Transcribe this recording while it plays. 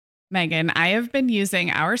Megan, I have been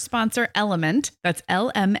using our sponsor Element, that's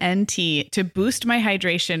LMNT, to boost my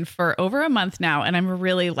hydration for over a month now, and I'm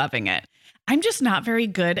really loving it. I'm just not very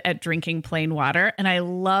good at drinking plain water, and I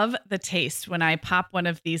love the taste when I pop one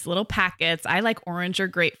of these little packets. I like orange or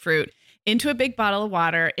grapefruit into a big bottle of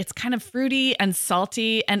water. It's kind of fruity and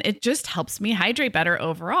salty, and it just helps me hydrate better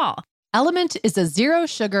overall. Element is a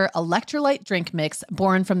zero-sugar electrolyte drink mix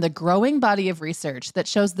born from the growing body of research that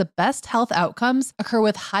shows the best health outcomes occur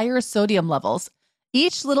with higher sodium levels.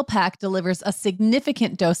 Each little pack delivers a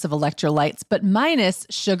significant dose of electrolytes, but minus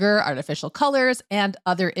sugar, artificial colors, and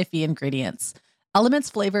other iffy ingredients. Element's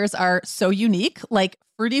flavors are so unique, like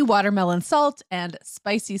fruity watermelon salt and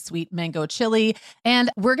spicy sweet mango chili. And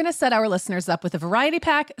we're going to set our listeners up with a variety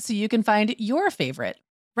pack so you can find your favorite.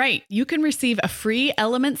 Right. You can receive a free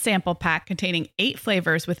Element sample pack containing 8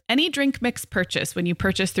 flavors with any drink mix purchase when you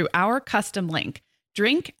purchase through our custom link,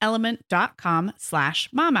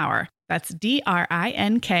 drinkelement.com/momhour. That's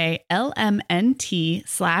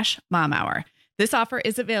DRINKLMNT/momhour. This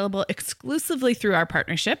is available exclusively through our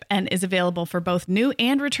partnership and is available for both new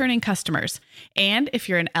and returning customers. And if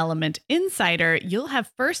you're an Element insider, you'll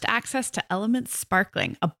have first access to Element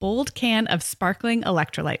Sparkling, a bold can of sparkling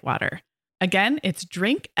electrolyte water. Again, it's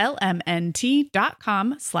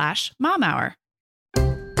drinklmnt.com/momhour.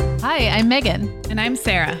 Hi, I'm Megan. And I'm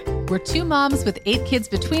Sarah. We're 2 moms with 8 kids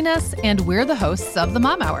between us, and we're the hosts of the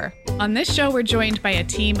Mom Hour. On this show, we're joined by a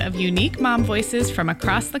team of unique mom voices from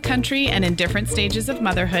across the country and in different stages of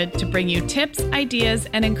motherhood to bring you tips, ideas,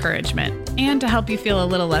 and encouragement, and to help you feel a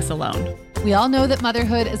little less alone. We all know that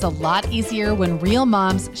motherhood is a lot easier when real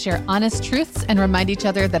moms share honest truths and remind each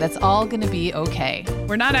other that it's all going to be okay.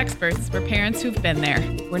 We're not experts. We're parents who've been there.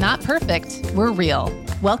 We're not perfect. We're real.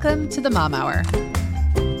 Welcome to the Mom Hour.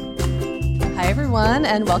 Hi, everyone,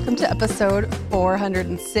 and welcome to episode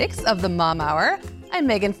 406 of the Mom Hour. I'm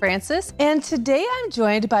Megan Francis, and today I'm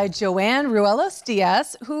joined by Joanne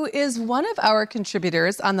Ruelos-Diaz, who is one of our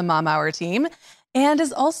contributors on the Mom Hour team, and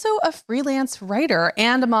is also a freelance writer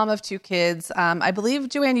and a mom of 2 kids. I believe,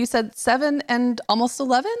 Joanne, you said 7 and almost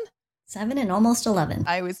 11? 7 and almost 11.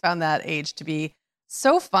 I always found that age to be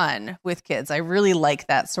so fun with kids. I really like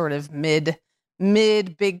that sort of mid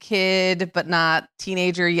big kid, but not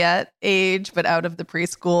teenager yet age, but out of the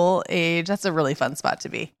preschool age. That's a really fun spot to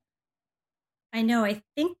be. I know. I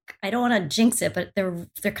think I don't want to jinx it, but they're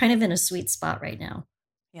kind of in a sweet spot right now.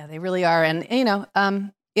 Yeah, they really are. And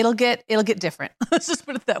it'll get different. Let's just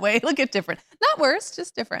put it that way. It'll get different. Not worse,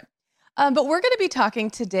 just different. But we're going to be talking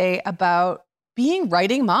today about being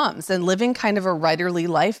writing moms and living kind of a writerly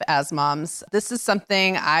life as moms. This is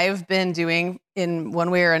something I've been doing in one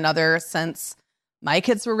way or another since my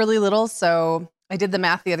kids were really little. So I did the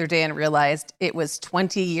math the other day and realized it was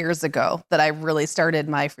 20 years ago that I really started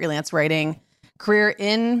my freelance writing career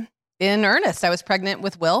in earnest. I was pregnant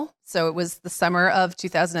with Will. So it was the summer of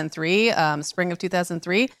 2003, spring of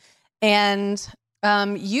 2003. And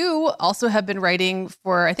you also have been writing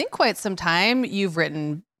for, I think, quite some time. You've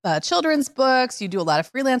written children's books. You do a lot of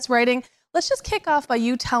freelance writing. Let's just kick off by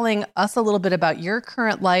you telling us a little bit about your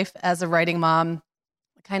current life as a writing mom,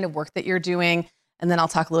 the kind of work that you're doing. And then I'll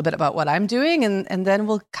talk a little bit about what I'm doing. And then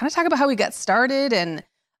we'll kind of talk about how we got started and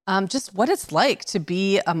just what it's like to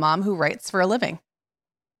be a mom who writes for a living.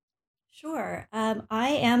 Sure. I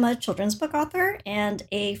am a children's book author and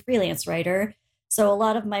a freelance writer. So a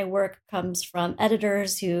lot of my work comes from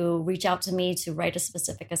editors who reach out to me to write a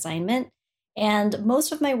specific assignment. And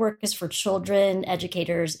most of my work is for children,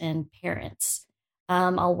 educators, and parents.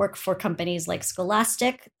 I'll work for companies like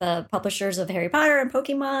Scholastic, the publishers of Harry Potter and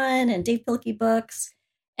Pokemon and Dave Pilkey books.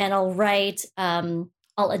 And I'll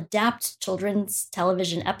adapt children's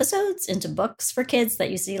television episodes into books for kids that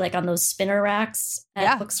you see like on those spinner racks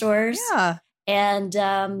at bookstores. Yeah. And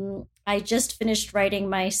I just finished writing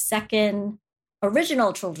my second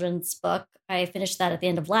original children's book. I finished that at the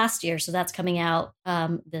end of last year. So that's coming out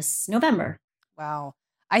this November. Wow.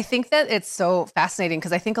 I think that it's so fascinating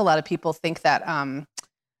because I think a lot of people think that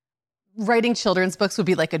writing children's books would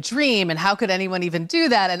be like a dream. And how could anyone even do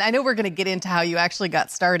that? And I know we're going to get into how you actually got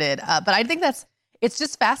started. But I think it's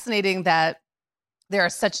just fascinating that there are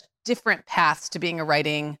such different paths to being a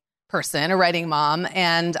writing person, a writing mom.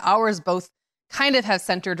 And ours both kind of have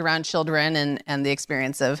centered around children and the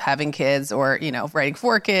experience of having kids or, writing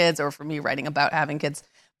for kids or for me writing about having kids.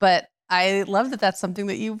 But I love that that's something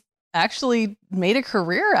that you've actually made a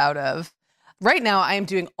career out of. Right now, I am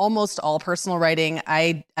doing almost all personal writing.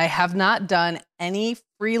 I have not done any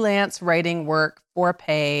freelance writing work for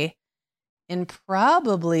pay in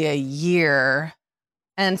probably a year.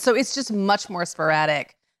 And so it's just much more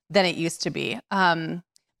sporadic than it used to be.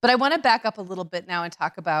 But I want to back up a little bit now and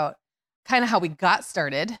talk about kind of how we got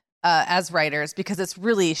started as writers, because it's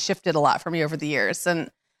really shifted a lot for me over the years.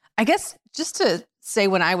 And I guess just to say,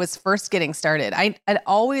 when I was first getting started, I'd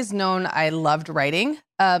always known I loved writing.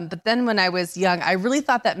 But then when I was young, I really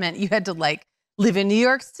thought that meant you had to like live in New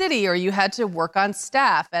York City, or you had to work on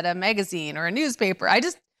staff at a magazine or a newspaper. I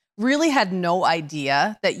just really had no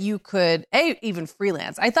idea that you could even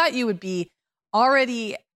freelance. I thought you would be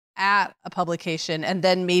already at a publication and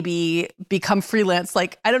then maybe become freelance.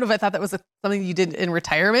 Like, I don't know if I thought that was something you did in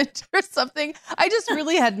retirement or something. I just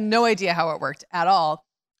really had no idea how it worked at all.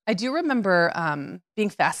 I do remember being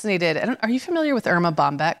fascinated. Are you familiar with Irma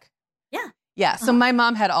Bombeck? Yeah. Yeah. So my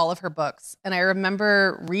mom had all of her books, and I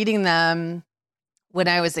remember reading them when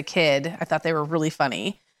I was a kid. I thought they were really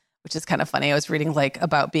funny, which is kind of funny. I was reading like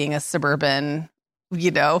about being a suburban,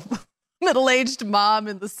 middle-aged mom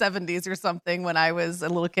in the 70s or something when I was a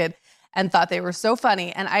little kid, and thought they were so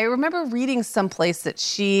funny. And I remember reading someplace that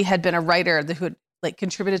she had been a writer who had like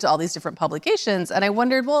contributed to all these different publications. And I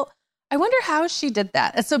wondered, I wonder how she did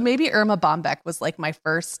that. And so maybe Irma Bombeck was like my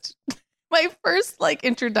first like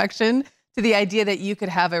introduction to the idea that you could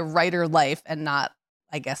have a writer life and not,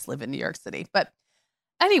 I guess, live in New York City. But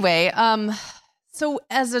anyway, so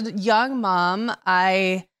as a young mom,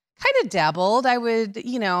 I kind of dabbled. I would,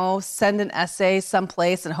 send an essay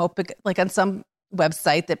someplace and hope it, like on some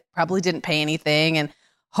website that probably didn't pay anything, and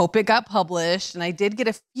hope it got published. And I did get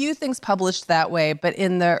a few things published that way. But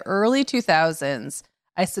in the early 2000s,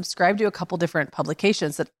 I subscribed to a couple different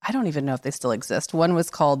publications that I don't even know if they still exist. One was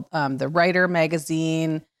called the Writer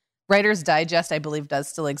magazine. Writer's Digest, I believe, does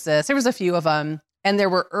still exist. There was a few of them. And there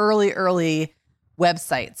were early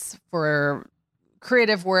websites for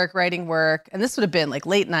creative work, writing work. And this would have been like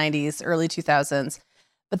late 90s, early 2000s.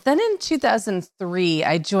 But then in 2003,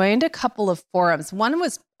 I joined a couple of forums. One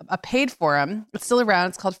was a paid forum. It's still around.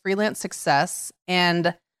 It's called Freelance Success.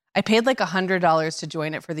 And I paid like $100 to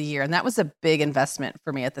join it for the year. And that was a big investment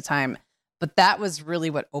for me at the time. But that was really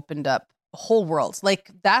what opened up a whole world.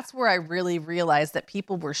 Like, that's where I really realized that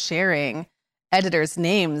people were sharing editors'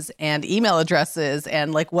 names and email addresses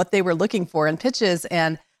and like what they were looking for in pitches.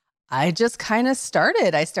 And I just kind of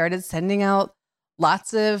started. I started sending out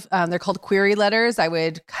lots of, they're called query letters. I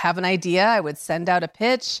would have an idea. I would send out a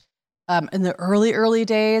pitch. In the early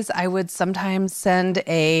days, I would sometimes send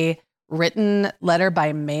a written letter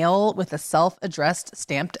by mail with a self-addressed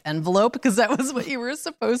stamped envelope, because that was what you were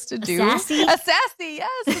supposed to do. A sassy,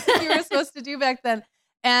 yes. That's what you were supposed to do back then.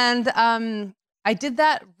 And I did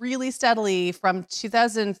that really steadily from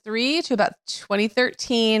 2003 to about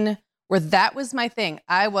 2013, where that was my thing.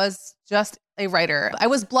 I was just a writer. I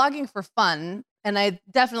was blogging for fun. And I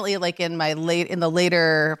definitely, like in the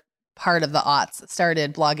later part of the aughts,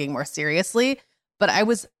 started blogging more seriously. But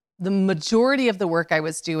the majority of the work I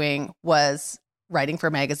was doing was writing for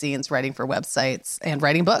magazines, writing for websites, and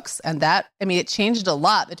writing books. And that, it changed a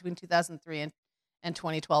lot between 2003 and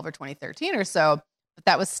 2012 or 2013 or so. But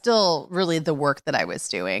that was still really the work that I was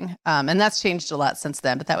doing. And that's changed a lot since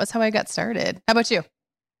then. But that was how I got started. How about you?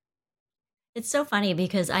 It's so funny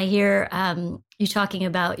because I hear you talking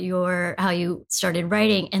about how you started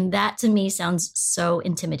writing, and that to me sounds so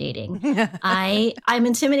intimidating. I'm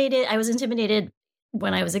intimidated. I was intimidated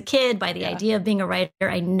when I was a kid by the idea of being a writer.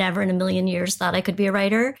 I never in a million years thought I could be a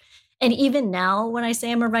writer. And even now when I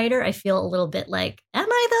say I'm a writer, I feel a little bit like, am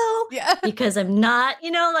I though? Yeah. Because I'm not,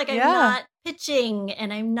 I'm not pitching,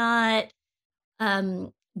 and I'm not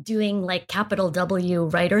doing like capital W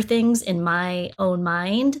writer things in my own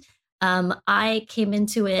mind. I came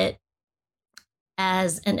into it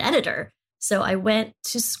as an editor. So I went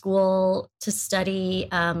to school to study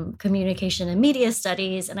communication and media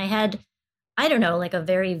studies. And I had, like a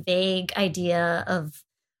very vague idea of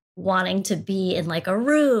wanting to be in like a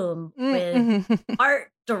room with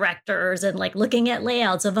art directors and like looking at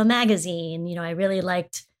layouts of a magazine. I really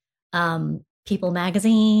liked People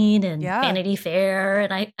Magazine and Vanity Fair.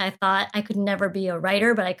 And I thought I could never be a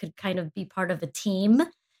writer, but I could kind of be part of a team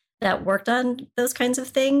that worked on those kinds of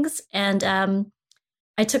things. And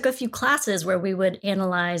I took a few classes where we would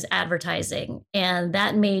analyze advertising, and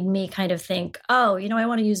that made me kind of think, I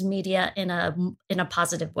want to use media in a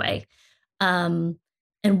positive way. And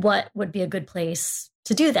what would be a good place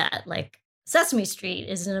to do that? Like Sesame Street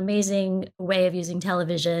is an amazing way of using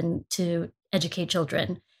television to educate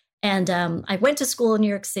children. And I went to school in New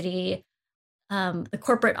York City. The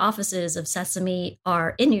corporate offices of Sesame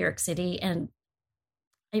are in New York City, and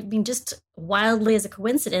just wildly as a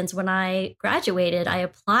coincidence, when I graduated, I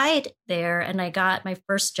applied there and I got my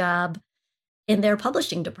first job in their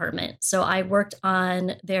publishing department. So I worked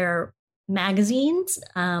on their magazines.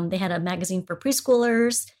 They had a magazine for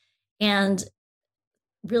preschoolers, and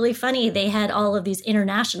really funny, they had all of these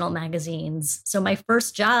international magazines. So my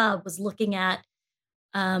first job was looking at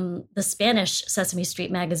the Spanish Sesame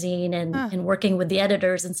Street magazine and working with the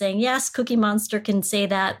editors and saying, yes, Cookie Monster can say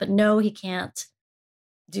that, but no, he can't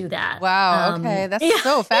do that. Wow. Okay. That's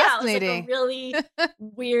so fascinating. Yeah, it was like a really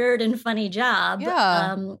weird and funny job.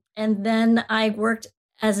 Yeah. And then I worked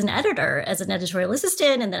as an editor, as an editorial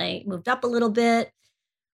assistant, and then I moved up a little bit.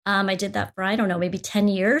 I did that for, I don't know, maybe 10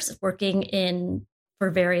 years, working for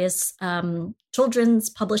various children's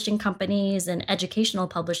publishing companies and educational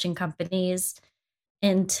publishing companies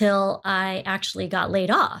until I actually got laid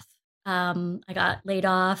off. I got laid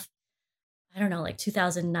off, I don't know, like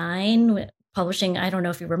 2009. Publishing, I don't know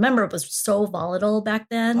if you remember, it was so volatile back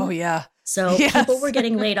then. Oh, yeah. So people were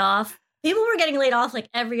getting laid off. People were getting laid off like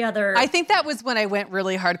every other. I think that was when I went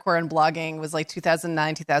really hardcore on blogging, was like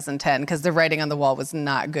 2009, 2010, because the writing on the wall was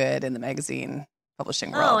not good in the magazine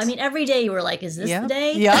publishing world. Oh, I mean, every day you were like, is this the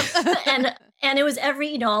day? Yep. and it was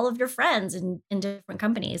all of your friends in different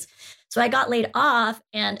companies. So I got laid off.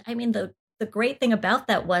 And I mean, the great thing about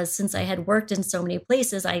that was, since I had worked in so many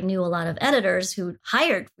places, I knew a lot of editors who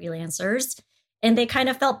hired freelancers, and they kind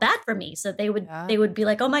of felt bad for me. So they would be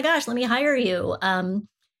like, oh my gosh, let me hire you.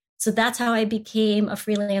 So that's how I became a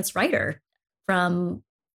freelance writer, from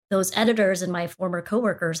those editors and my former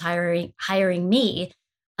coworkers hiring me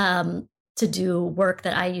to do work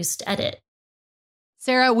that I used to edit.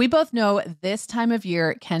 Sarah, we both know this time of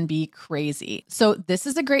year can be crazy. So this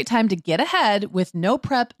is a great time to get ahead with no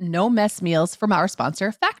prep, no mess meals from our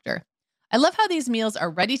sponsor, Factor. I love how these meals are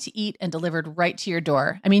ready to eat and delivered right to your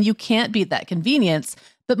door. I mean, you can't beat that convenience,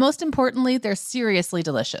 but most importantly, they're seriously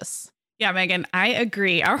delicious. Yeah, Megan, I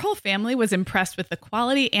agree. Our whole family was impressed with the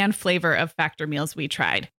quality and flavor of Factor meals we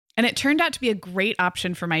tried. And it turned out to be a great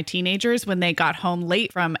option for my teenagers when they got home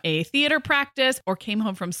late from a theater practice or came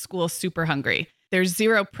home from school super hungry. There's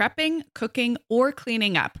zero prepping, cooking, or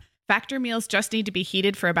cleaning up. Factor meals just need to be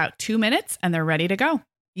heated for about 2 minutes and they're ready to go.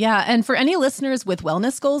 Yeah, and for any listeners with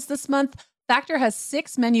wellness goals this month, Factor has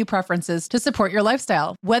 6 menu preferences to support your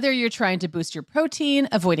lifestyle. Whether you're trying to boost your protein,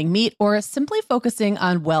 avoiding meat, or simply focusing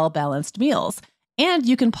on well-balanced meals. And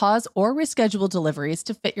you can pause or reschedule deliveries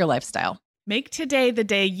to fit your lifestyle. Make today the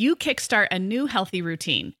day you kickstart a new healthy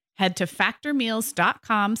routine. Head to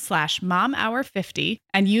factormeals.com/momhour50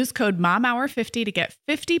 and use code momhour50 to get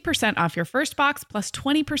 50% off your first box plus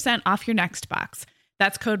 20% off your next box.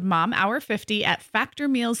 That's code momhour50 at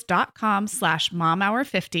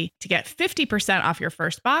factormeals.com/momhour50 to get 50% off your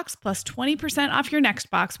first box plus 20% off your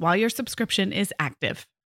next box while your subscription is active.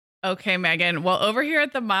 Okay, Megan. Well, over here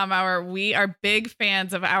at the Mom Hour, we are big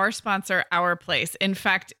fans of our sponsor, Our Place. In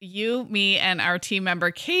fact, you, me, and our team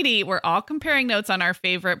member, Katie, were all comparing notes on our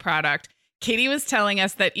favorite product. Katie was telling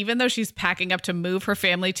us that even though she's packing up to move her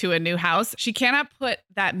family to a new house, she cannot put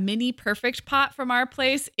that mini perfect pot from Our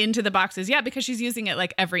Place into the boxes yet because she's using it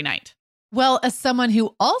like every night. Well, as someone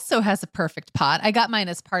who also has a perfect pot, I got mine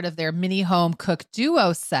as part of their mini home cook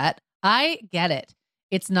duo set. I get it.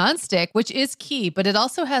 It's nonstick, which is key, but it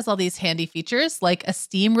also has all these handy features like a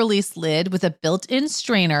steam release lid with a built-in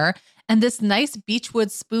strainer and this nice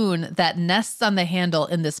beechwood spoon that nests on the handle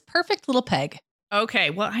in this perfect little peg. Okay,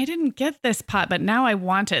 well, I didn't get this pot, but now I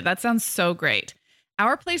want it. That sounds so great.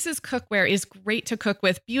 Our Place's cookware is great to cook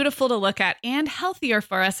with, beautiful to look at, and healthier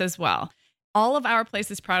for us as well. All of Our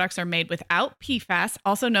Place's products are made without PFAS,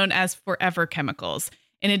 also known as forever chemicals.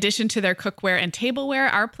 In addition to their cookware and tableware,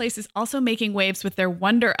 Our Place is also making waves with their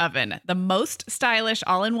Wonder Oven, the most stylish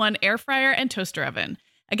all-in-one air fryer and toaster oven.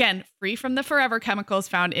 Again, free from the forever chemicals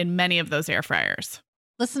found in many of those air fryers.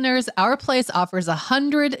 Listeners, Our Place offers a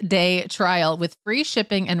 100-day trial with free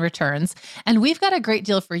shipping and returns, and we've got a great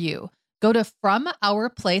deal for you. Go to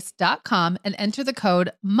FromOurPlace.com and enter the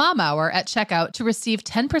code MOMHOUR at checkout to receive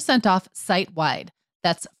 10% off site-wide.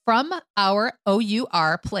 That's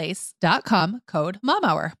FromOurPlace.com, code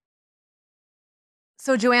MOMHOUR.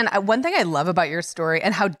 So Joanne, one thing I love about your story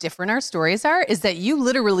and how different our stories are is that you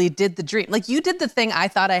literally did the dream. Like, you did the thing I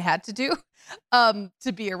thought I had to do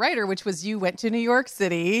to be a writer, which was you went to New York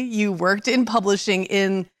City, you worked in publishing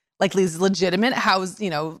in like these legitimate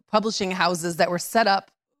publishing houses that were set up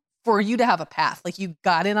for you to have a path. Like, you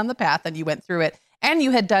got in on the path and you went through it, and you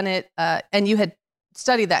had done it and you had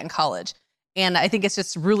studied that in college. And I think it's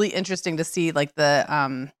just really interesting to see like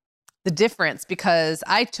the difference, because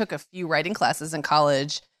I took a few writing classes in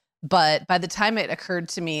college, but by the time it occurred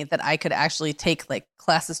to me that I could actually take like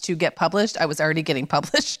classes to get published, I was already getting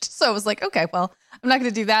published. So I was like, okay, well, I'm not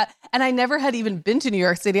going to do that. And I never had even been to New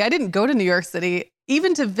York City. I didn't go to New York City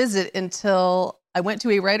even to visit until I went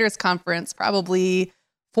to a writers conference probably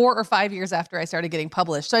 4 or 5 years after I started getting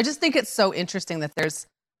published. So I just think it's so interesting that there's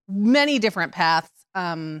many different paths.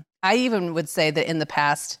 I even would say that in the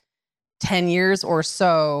past 10 years or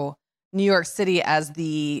so, New York City as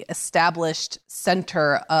the established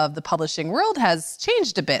center of the publishing world has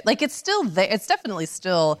changed a bit. Like it's still there. It's definitely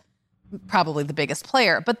still probably the biggest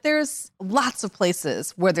player, but there's lots of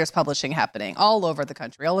places where there's publishing happening all over the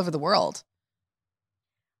country, all over the world.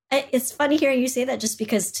 It's funny hearing you say that, just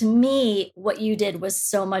because to me, what you did was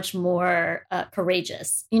so much more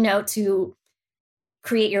courageous, to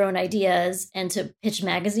create your own ideas and to pitch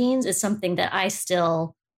magazines is something that I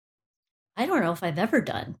don't know if I've ever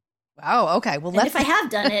done. Wow. Okay. Well, if I have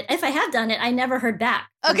done it, I never heard back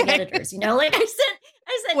from the editors. Like I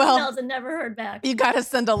sent emails and never heard back. You got to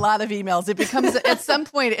send a lot of emails. It becomes at some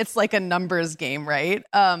point it's like a numbers game, right?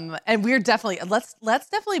 And we're definitely let's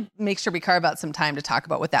definitely make sure we carve out some time to talk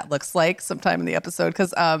about what that looks like sometime in the episode,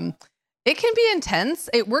 because it can be intense.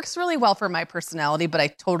 It works really well for my personality, but I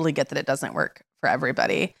totally get that it doesn't work for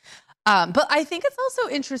everybody. But I think it's also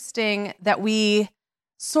interesting that we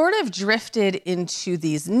sort of drifted into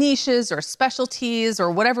these niches or specialties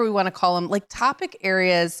or whatever we want to call them, like topic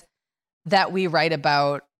areas that we write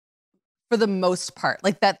about for the most part.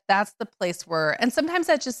 Like that's the place where, and sometimes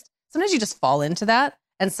you just fall into that.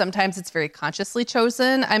 And sometimes it's very consciously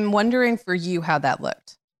chosen. I'm wondering for you how that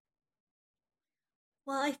looked.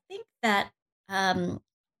 Well, I think that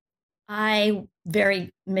I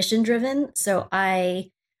very mission driven. So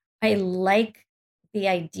I like the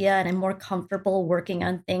idea, and I'm more comfortable working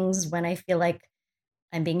on things when I feel like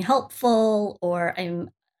I'm being helpful or I'm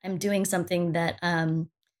doing something that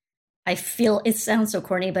I feel, it sounds so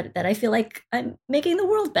corny, but that I feel like I'm making the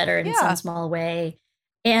world better in some small way.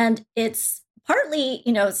 And it's partly,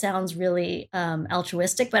 it sounds really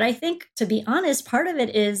altruistic, but I think, to be honest, part of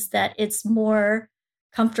it is that it's more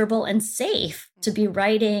comfortable and safe to be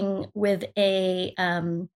writing with a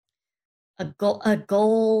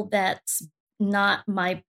goal that's not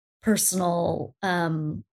my personal,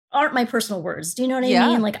 aren't my personal words. Do you know what I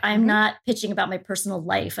mean? Like I'm not pitching about my personal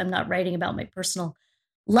life. I'm not writing about my personal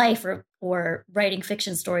life or writing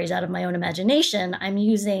fiction stories out of my own imagination. I'm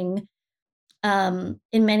using, in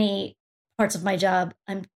many parts of my job,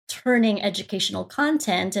 I'm turning educational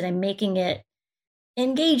content and I'm making it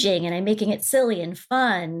engaging and I'm making it silly and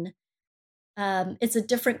fun. It's a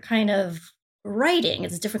different kind of writing.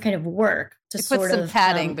 It's a different kind of work to sort of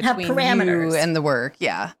padding between you and the work.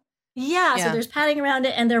 Yeah. So there's padding around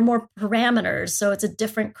it and there are more parameters. So it's a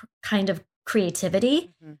different kind of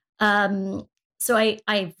creativity. Mm-hmm. So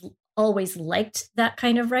I've always liked that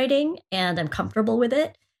kind of writing and I'm comfortable with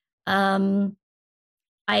it.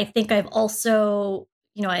 I think I've also,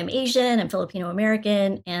 I'm Asian, I'm Filipino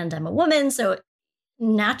American, and I'm a woman. So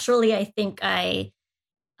naturally, I think I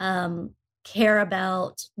care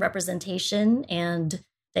about representation and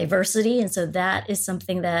diversity. And so that is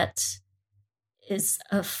something that is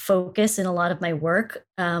a focus in a lot of my work.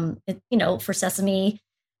 For Sesame,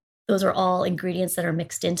 those are all ingredients that are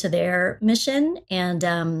mixed into their mission.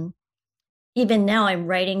 And even now I'm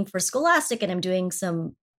writing for Scholastic and I'm doing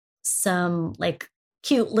some like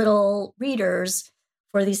cute little readers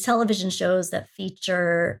for these television shows that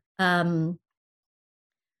feature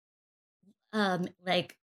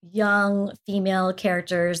like young female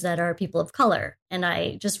characters that are people of color. And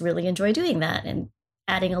I just really enjoy doing that and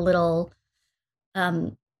adding a little,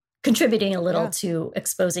 contributing a little to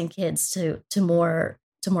exposing kids to more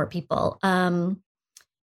people. And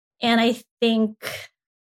I think,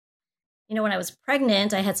 when I was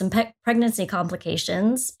pregnant, I had some pregnancy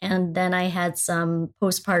complications, and then I had some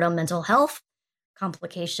postpartum mental health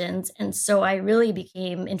complications. And so I really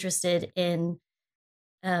became interested in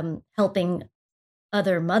helping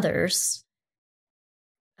other mothers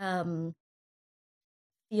feel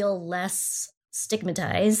less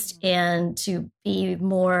stigmatized and to be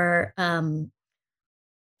more,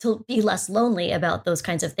 to be less lonely about those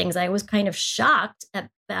kinds of things. I was kind of shocked at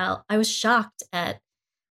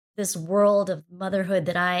this world of motherhood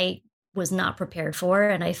that I was not prepared for.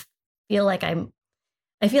 And I feel like I'm,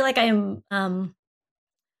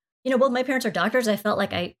 both my parents are doctors. I felt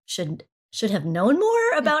like I should have known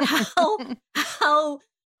more about how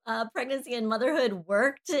pregnancy and motherhood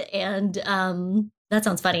worked. And that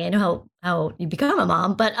sounds funny. I know how you become a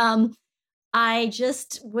mom, but I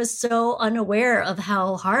just was so unaware of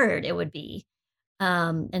how hard it would be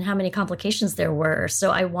and how many complications there were.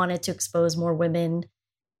 So I wanted to expose more women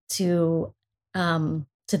to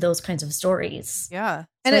those kinds of stories. Yeah.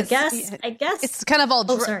 And I guess it's kind of all,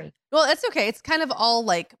 sorry. Well, it's okay. It's kind of all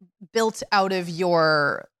like built out of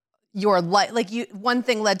your your life. Like one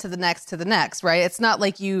thing led to the next, right? It's not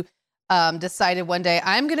like you decided one day,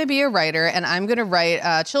 I'm going to be a writer and I'm going to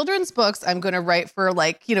write children's books. I'm going to write for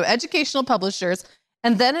educational publishers.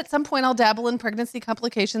 And then at some point I'll dabble in pregnancy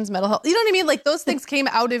complications, mental health. You know what I mean? Like those things came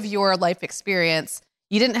out of your life experience.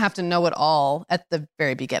 You didn't have to know it all at the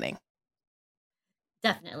very beginning.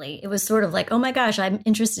 Definitely. It was sort of like, oh my gosh, I'm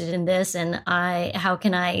interested in this. And how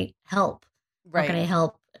can I help? Right. How can I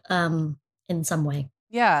help in some way?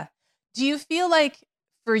 Yeah. Do you feel like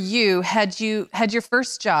for you, had your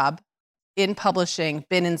first job in publishing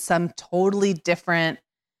been in some totally different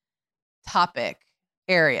topic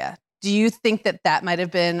area? Do you think that might have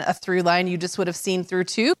been a through line you just would have seen through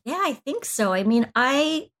too? Yeah, I think so. I mean,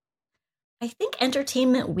 I think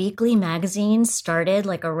Entertainment Weekly magazine started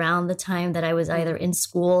like around the time that I was either in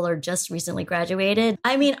school or just recently graduated.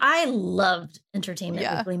 I mean, I loved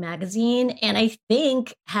Entertainment Weekly magazine. And I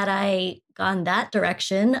think had I gone that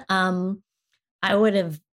direction, I would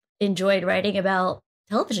have enjoyed writing about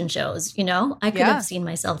television shows. I could have seen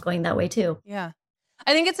myself going that way too. Yeah.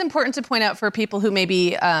 I think it's important to point out for people who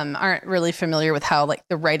maybe aren't really familiar with how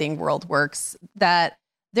the writing world works, that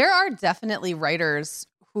there are definitely writers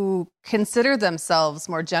who consider themselves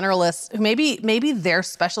more generalists, who maybe their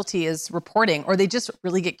specialty is reporting, or they just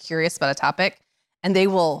really get curious about a topic and they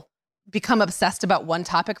will become obsessed about one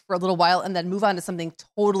topic for a little while and then move on to something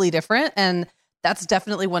totally different. And that's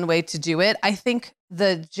definitely one way to do it. I think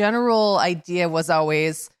the general idea was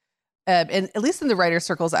always, and at least in the writer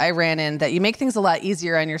circles I ran in, that you make things a lot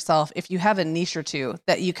easier on yourself if you have a niche or two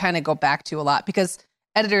that you kind of go back to a lot, because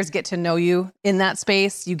editors get to know you in that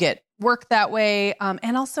space. You get work that way.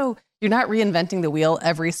 And also you're not reinventing the wheel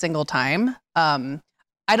every single time. I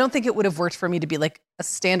don't think it would have worked for me to be like a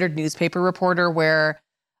standard newspaper reporter where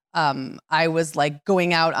I was like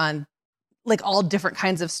going out on like all different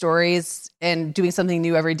kinds of stories and doing something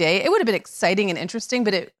new every day. It would have been exciting and interesting,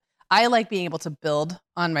 but I like being able to build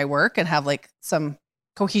on my work and have like some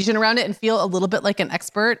cohesion around it and feel a little bit like an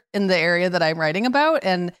expert in the area that I'm writing about.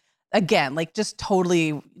 And again, like just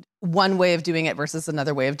totally one way of doing it versus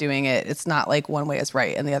another way of doing it. It's not like one way is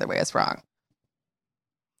right and the other way is wrong.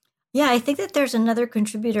 Yeah, I think that there's another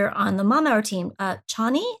contributor on the Mom Hour team,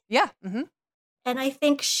 Chani. Yeah. Mm-hmm. And I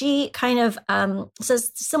think she kind of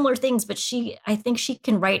says similar things, but I think she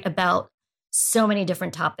can write about so many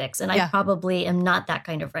different topics. And I probably am not that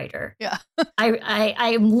kind of writer. Yeah.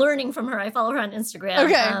 I'm learning from her. I follow her on Instagram.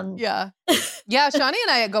 Okay. Yeah. Shani and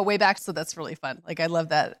I go way back. So that's really fun. Like, I love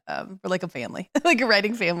that. We're like a family, like a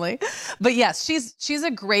writing family. But yes, she's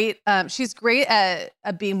great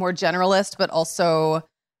at being more generalist, but also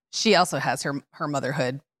she also has her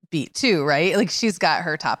motherhood beat too, right? Like she's got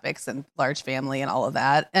her topics and large family and all of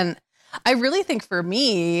that. And I really think for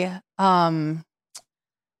me,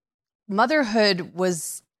 motherhood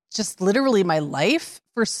was just literally my life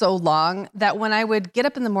for so long that when I would get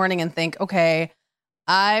up in the morning and think, okay,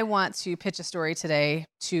 I want to pitch a story today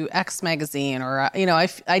to X magazine, or,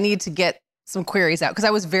 I need to get some queries out, because I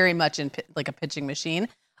was very much in like a pitching machine.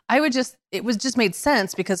 It was just made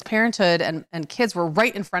sense because parenthood and kids were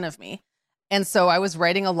right in front of me. And so I was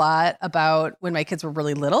writing a lot about when my kids were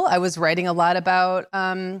really little. I was writing a lot about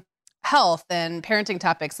health and parenting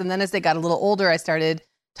topics. And then as they got a little older, I started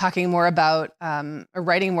talking more about or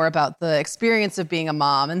writing more about the experience of being a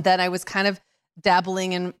mom. And then I was kind of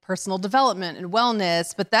dabbling in personal development and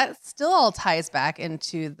wellness, but that still all ties back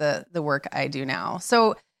into the work I do now.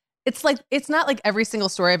 So it's not like every single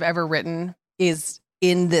story I've ever written is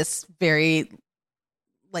in this very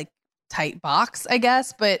like tight box, I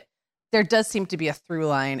guess, but there does seem to be a through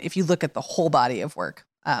line if you look at the whole body of work,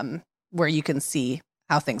 where you can see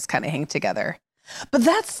how things kind of hang together. But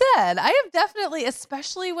that said, I have definitely,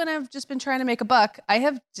 especially when I've just been trying to make a buck, I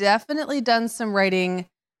have definitely done some writing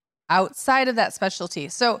outside of that specialty.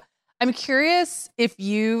 So I'm curious if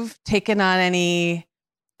you've taken on any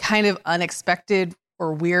kind of unexpected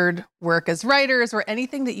or weird work as writers, or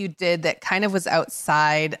anything that you did that kind of was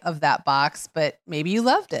outside of that box, but maybe you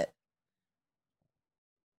loved it.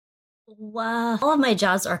 Wow. All of my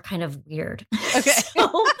jobs are kind of weird. Okay.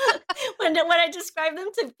 So when I describe them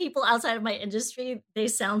to people outside of my industry, they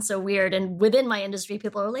sound so weird. And within my industry,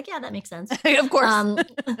 people are like, yeah, that makes sense. Of course.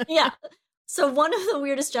 Yeah. So one of the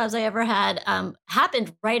weirdest jobs I ever had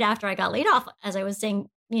happened right after I got laid off, as I was saying,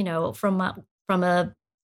 from a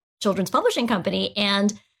children's publishing company.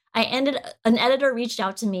 And an editor reached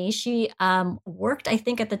out to me. She worked, I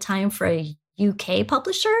think at the time, for a UK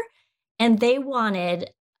publisher, and they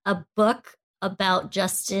wanted a book about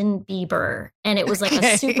Justin Bieber. And it was like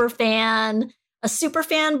a super fan a super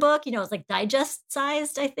fan book. You know, it's like digest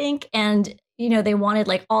sized, I think. And, you know, they wanted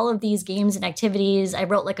like all of these games and activities. I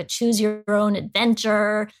wrote like a choose your own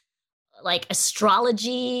adventure, like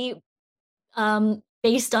astrology,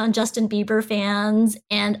 based on Justin Bieber fans.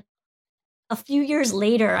 And a few years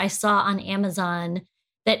later, I saw on Amazon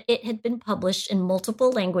that it had been published in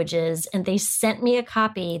multiple languages, and they sent me a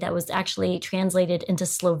copy that was actually translated into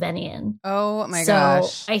Slovenian. Oh my so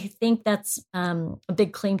gosh. I think that's a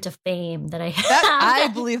big claim to fame that I have. I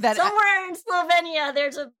believe that. Somewhere in Slovenia,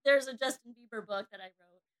 there's a Justin Bieber book that I wrote.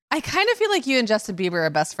 I kind of feel like you and Justin Bieber are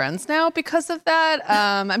best friends now because of that.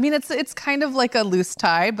 I mean, it's kind of like a loose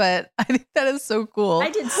tie, but I think that is so cool.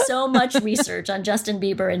 I did so much research on Justin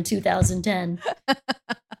Bieber in 2010.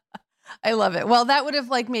 I love it. Well, that would have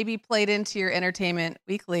like maybe played into your Entertainment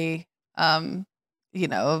Weekly, you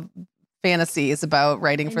know, fantasies about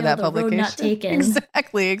writing for that publication. Road not taken.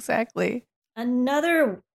 Exactly.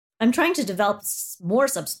 I'm trying to develop more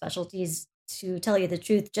subspecialties, to tell you the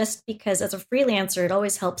truth, just because as a freelancer, it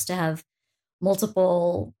always helps to have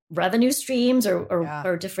multiple revenue streams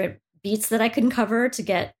or different beats that I can cover to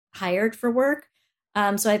get hired for work.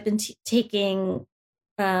 So I've been taking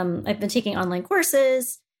online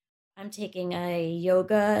courses. I'm taking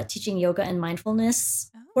a teaching yoga and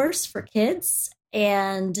mindfulness course for kids.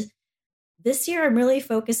 And this year I'm really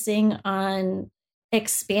focusing on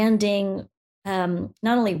expanding not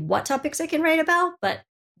only what topics I can write about, but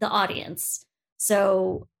the audience.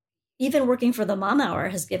 So even working for the Mom Hour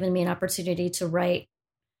has given me an opportunity to write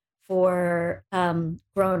for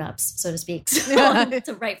grown-ups, so to speak. So,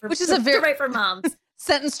 to write for moms.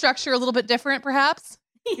 Sentence structure a little bit different, perhaps.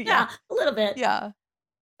 Yeah, a little bit. Yeah.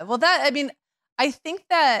 Well, I think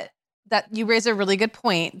that you raise a really good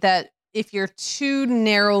point that if you're too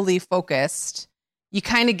narrowly focused, you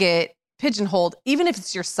kind of get pigeonholed, even if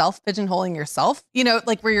it's yourself pigeonholing yourself, you know,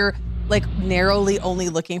 like where you're like narrowly only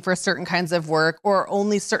looking for certain kinds of work or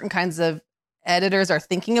only certain kinds of editors are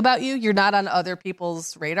thinking about you. You're not on other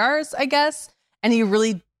people's radars, I guess. And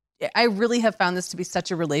I really have found this to be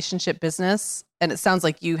such a relationship business. And it sounds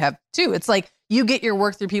like you have too. It's like you get your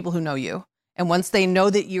work through people who know you. And once they know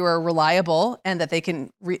that you are reliable and that they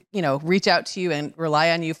can, reach out to you and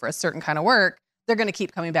rely on you for a certain kind of work, they're going to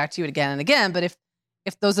keep coming back to you again and again. But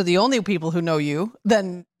if those are the only people who know you,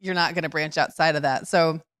 then you're not going to branch outside of that.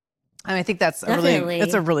 So I think that's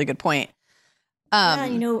a really good point.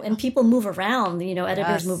 And people move around,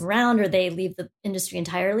 editors move around or they leave the industry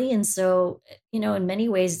entirely. And so, in many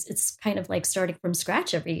ways, it's kind of like starting from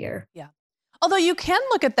scratch every year. Yeah. Although you can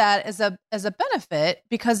look at that as a benefit,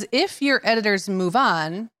 because if your editors move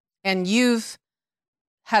on and you've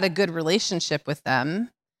had a good relationship with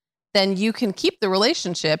them, then you can keep the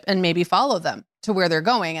relationship and maybe follow them to where they're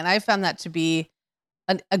going. And I found that to be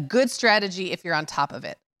a good strategy if you're on top of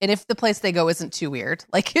it. And if the place they go isn't too weird,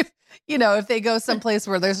 like if they go someplace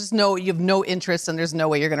where there's you have no interest and there's no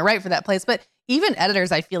way you're going to write for that place. But even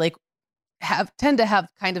editors, I feel like tend to have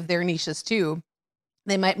kind of their niches too.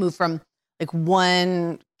 They might move from like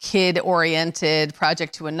one kid-oriented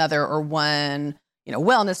project to another, or one,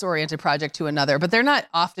 wellness-oriented project to another. But they're not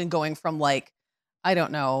often going from like, I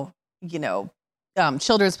don't know,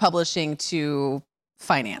 children's publishing to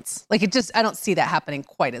finance. Like I don't see that happening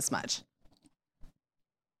quite as much.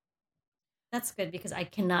 That's good because I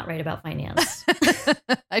cannot write about finance.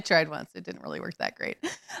 I tried once. It didn't really work that great.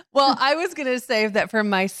 Well, I was going to say that for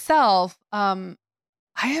myself, I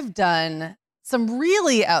have done some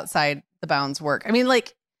really outside the bounds work. I mean,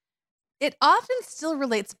 like it often still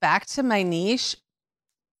relates back to my niche,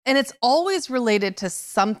 and it's always related to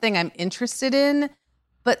something I'm interested in,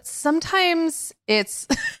 but sometimes it's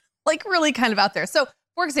like really kind of out there. So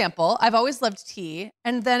for example, I've always loved tea.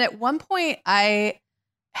 And then at one point I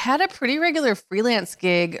had a pretty regular freelance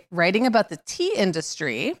gig writing about the tea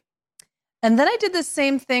industry. And then I did the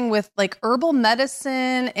same thing with like herbal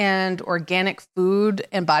medicine and organic food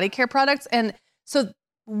and body care products. And so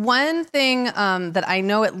one thing that I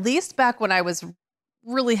know, at least back when I was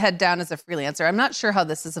really head down as a freelancer, I'm not sure how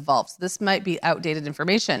this has evolved. So this might be outdated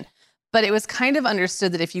information, but it was kind of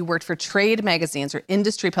understood that if you worked for trade magazines or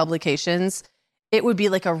industry publications, it would be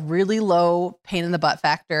like a really low pain in the butt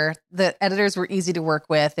factor. The editors were easy to work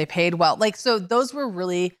with. They paid well. So those were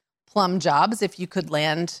really plum jobs if you could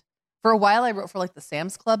land. For a while, I wrote for like the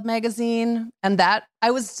Sam's Club magazine, and that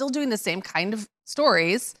I was still doing the same kind of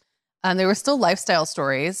stories. They were still lifestyle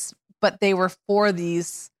stories, but they were for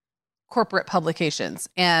these corporate publications.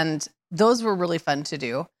 And those were really fun to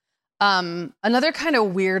do. Another kind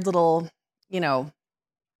of weird little,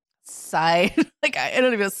 side, like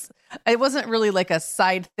it wasn't really like a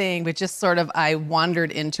side thing, but just sort of I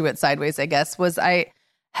wandered into it sideways, I guess, was I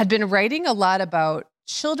had been writing a lot about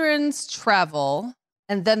children's travel.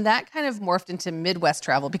 And then that kind of morphed into Midwest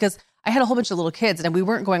travel because I had a whole bunch of little kids and we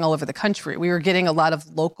weren't going all over the country. We were getting a lot of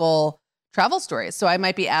local travel stories. So I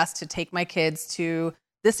might be asked to take my kids to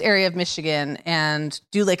this area of Michigan and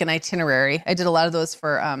do like an itinerary. I did a lot of those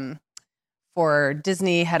for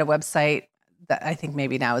Disney, had a website that I think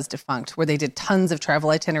maybe now is defunct, where they did tons of travel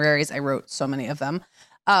itineraries. I wrote so many of them.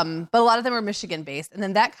 But a lot of them were Michigan-based. And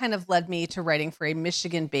then that kind of led me to writing for a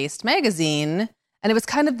Michigan-based magazine. And it was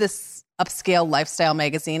kind of this upscale lifestyle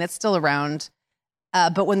magazine. It's still around.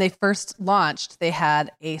 But when they first launched, they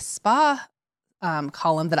had a spa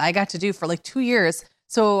column that I got to do for like 2 years.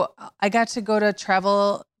 So I got to go to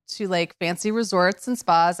travel to like fancy resorts and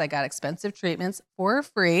spas. I got expensive treatments for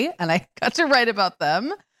free, and I got to write about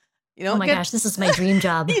them. Oh my gosh, this is my dream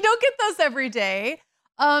job. You don't get those every day.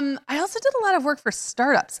 I also did a lot of work for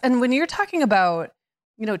startups. And when you're talking about,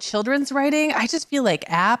 children's writing, I just feel like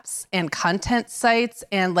apps and content sites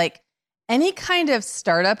and like any kind of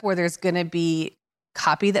startup where there's going to be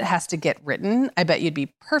copy that has to get written, I bet you'd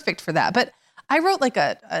be perfect for that. But I wrote like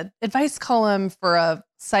a advice column for a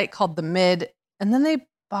site called The Mid, and then they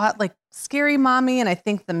bought like Scary Mommy, and I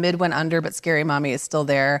think The Mid went under, but Scary Mommy is still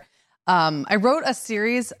there. I wrote a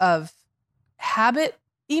series of habit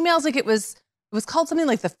emails, like it was called something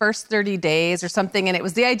like the first 30 days or something, and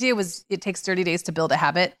the idea was it takes 30 days to build a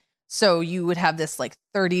habit, so you would have this like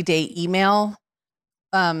 30-day email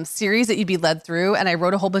series that you'd be led through, and I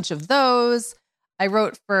wrote a whole bunch of those. I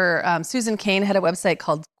wrote for Susan Cain had a website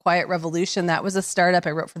called Quiet Revolution. That was a startup.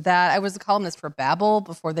 I wrote for that. I was a columnist for Babbel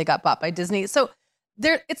before they got bought by Disney. So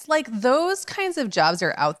it's like those kinds of jobs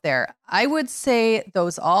are out there. I would say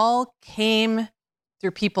those all came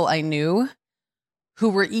through people I knew who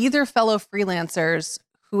were either fellow freelancers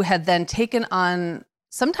who had then taken on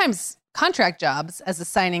sometimes contract jobs as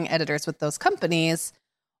assigning editors with those companies,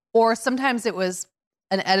 or sometimes it was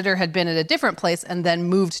an editor had been at a different place and then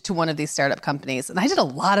moved to one of these startup companies. And I did a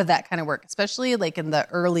lot of that kind of work, especially like in the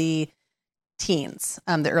early teens,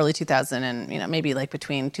 the early 2000 and, maybe like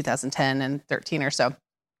between 2010 and 13 or so.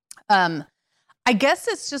 I guess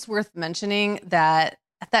it's just worth mentioning that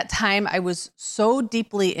at that time I was so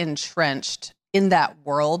deeply entrenched in that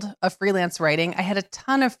world of freelance writing. I had a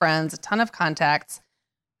ton of friends, a ton of contacts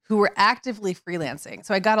who were actively freelancing.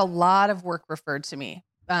 So I got a lot of work referred to me.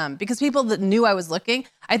 Because people that knew I was looking,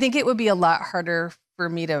 I think it would be a lot harder for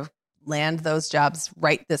me to land those jobs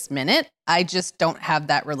right this minute. I just don't have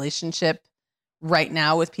that relationship right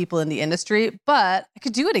now with people in the industry, but I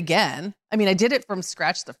could do it again. I mean, I did it from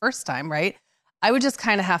scratch the first time, right? I would just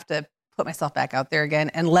kind of have to put myself back out there again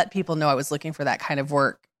and let people know I was looking for that kind of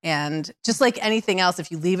work. And just like anything else, if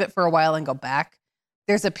you leave it for a while and go back,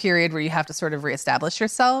 there's a period where you have to sort of reestablish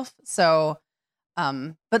yourself. So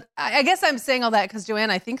but I guess I'm saying all that because,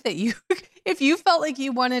 Joanne, I think that if you felt like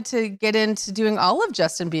you wanted to get into doing all of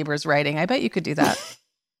Justin Bieber's writing, I bet you could do that.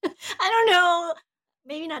 I don't know.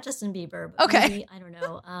 Maybe not Justin Bieber. But okay. Maybe, I don't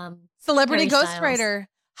know. Celebrity ghostwriter.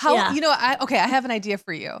 I have an idea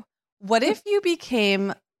for you. What if you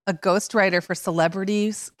became a ghostwriter for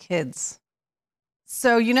celebrities' kids?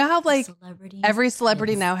 So you know how like every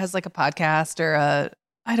celebrity now has like a podcast or a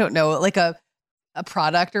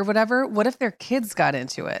product or whatever. What if their kids got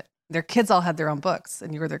into it? Their kids all had their own books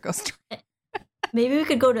and you were their ghostwriter. Maybe we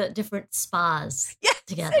could go to different spas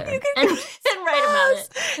together and write about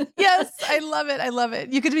it. Yes, I love it. I love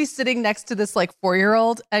it. You could be sitting next to this like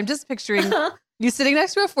 4-year-old. I'm just picturing you sitting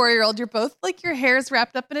next to a 4-year-old. You're both like your hair's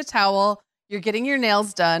wrapped up in a towel. You're getting your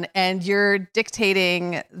nails done and you're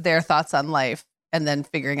dictating their thoughts on life and then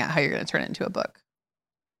figuring out how you're going to turn it into a book.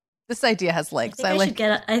 This idea has legs.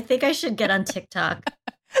 I think I should get on TikTok.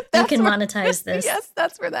 You can monetize this. Yes,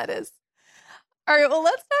 that's where that is. All right, well,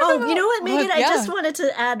 let's talk about... you know what, Megan? I just wanted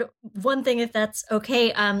to add one thing, if that's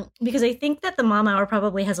okay, because I think that the Mom Hour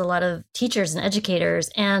probably has a lot of teachers and educators.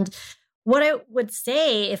 And what I would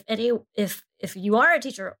say, if you are a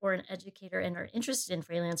teacher or an educator and are interested in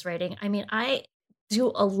freelance writing, I mean, I do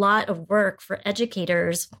a lot of work for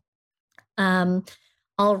educators.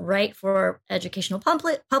 I'll write for educational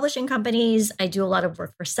publishing companies. I do a lot of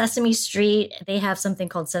work for Sesame Street. They have something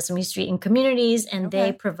called Sesame Street in Communities, and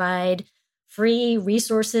they provide free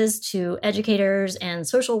resources to educators and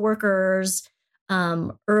social workers,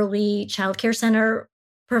 early childcare center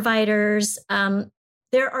providers.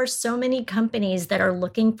 There are so many companies that are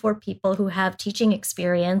looking for people who have teaching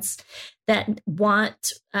experience that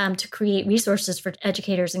want to create resources for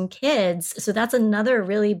educators and kids. So that's another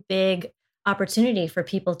really big opportunity for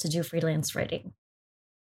people to do freelance writing.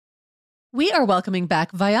 We are welcoming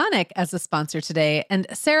back Vionic as a sponsor today. And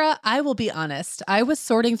Sarah, I will be honest, I was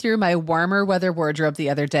sorting through my warmer weather wardrobe the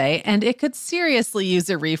other day, and it could seriously use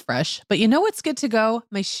a refresh. But you know what's good to go?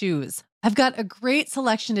 My shoes. I've got a great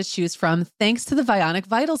selection to choose from thanks to the Vionic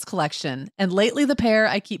Vitals collection. And lately, the pair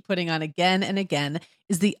I keep putting on again and again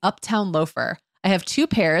is the Uptown Loafer. I have two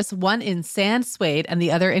pairs, one in sand suede and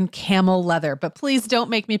the other in camel leather, but please don't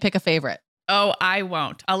make me pick a favorite. Oh, I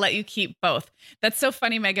won't. I'll let you keep both. That's so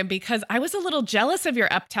funny, Megan, because I was a little jealous of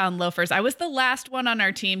your Uptown loafers. I was the last one on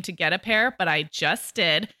our team to get a pair, but I just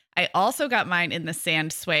did. I also got mine in the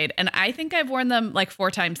sand suede, and I think I've worn them like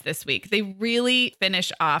 4 times this week. They really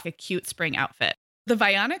finish off a cute spring outfit. The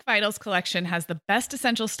Vionic Vitals collection has the best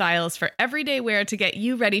essential styles for everyday wear to get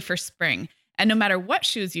you ready for spring. And no matter what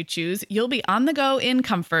shoes you choose, you'll be on the go in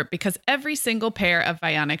comfort because every single pair of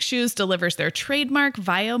Vionic shoes delivers their trademark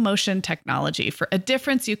VioMotion technology for a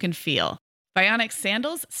difference you can feel. Vionic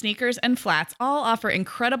sandals, sneakers, and flats all offer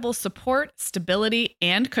incredible support, stability,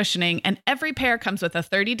 and cushioning, and every pair comes with a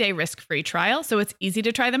 30-day risk-free trial, so it's easy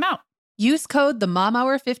to try them out. Use code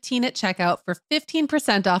TheMomHour15 at checkout for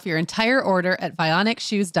 15% off your entire order at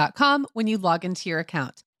VionicShoes.com when you log into your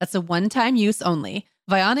account. That's a one-time use only.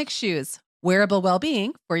 Vionic Shoes. Wearable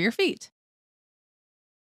well-being for your feet.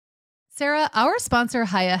 Sarah, our sponsor,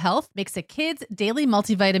 Hiya Health, makes a kids' daily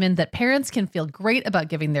multivitamin that parents can feel great about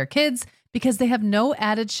giving their kids because they have no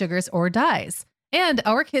added sugars or dyes. And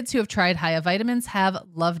our kids who have tried Hiya vitamins have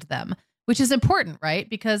loved them, which is important, right?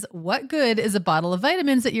 Because what good is a bottle of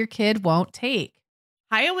vitamins that your kid won't take?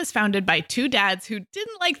 Hiya was founded by 2 dads who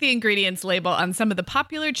didn't like the ingredients label on some of the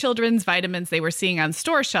popular children's vitamins they were seeing on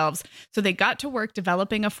store shelves, so they got to work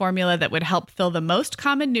developing a formula that would help fill the most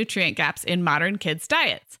common nutrient gaps in modern kids'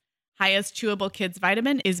 diets. Hiya's Chewable Kids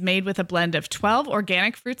Vitamin is made with a blend of 12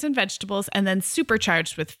 organic fruits and vegetables and then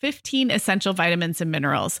supercharged with 15 essential vitamins and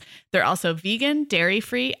minerals. They're also vegan,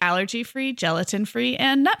 dairy-free, allergy-free, gelatin-free,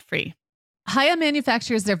 and nut-free. Hiya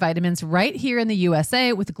manufactures their vitamins right here in the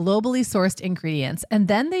USA with globally sourced ingredients, and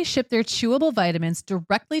then they ship their chewable vitamins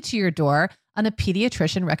directly to your door on a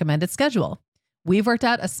pediatrician recommended schedule. We've worked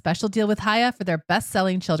out a special deal with Hiya for their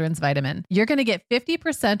best-selling children's vitamin. You're going to get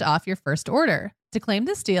 50% off your first order. To claim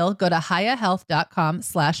this deal, go to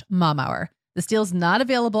hiyahealth.com/momhour. This deal's not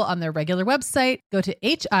available on their regular website. Go to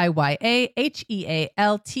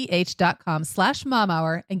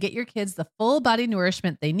hiyahealth.com/momhour and get your kids the full body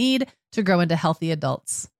nourishment they need to grow into healthy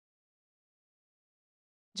adults.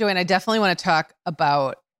 Joanne, I definitely want to talk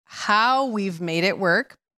about how we've made it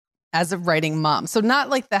work as a writing mom. So not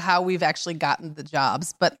like the how we've actually gotten the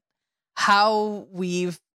jobs, but how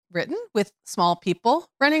we've written with small people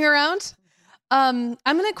running around. I'm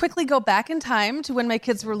going to quickly go back in time to when my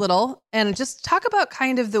kids were little and just talk about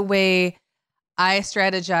kind of the way I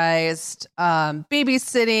strategized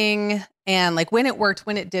babysitting and like when it worked,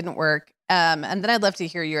 when it didn't work. And then I'd love to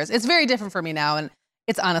hear yours. It's very different for me now. And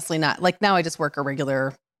it's honestly not like now I just work a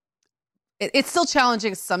regular. It's still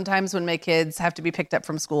challenging sometimes when my kids have to be picked up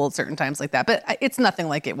from school at certain times like that. But it's nothing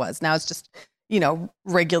like it was. Now it's just,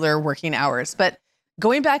 regular working hours. But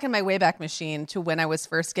going back in my Wayback Machine to when I was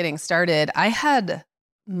first getting started, I had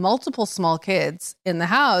multiple small kids in the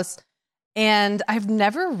house, and I've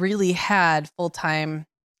never really had full-time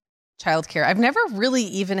childcare. I've never really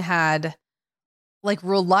even had like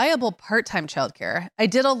reliable part-time childcare. I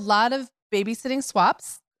did a lot of babysitting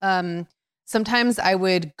swaps. Sometimes I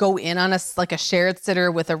would go in on a shared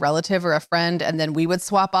sitter with a relative or a friend, and then we would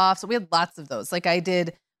swap off. So we had lots of those. Like I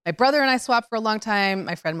did. My brother and I swapped for a long time.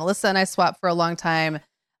 My friend Melissa and I swapped for a long time.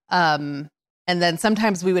 And then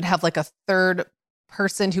sometimes we would have like a third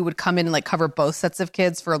person who would come in and like cover both sets of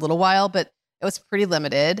kids for a little while, but it was pretty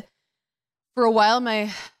limited. For a while,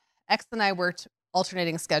 my ex and I worked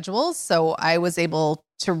alternating schedules. So I was able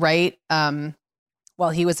to write while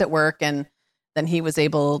he was at work, and then I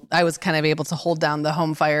was kind of able to hold down the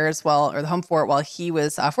home fires the home fort while he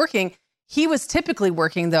was off working. He was typically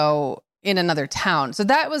working though in another town. So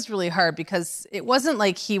that was really hard because it wasn't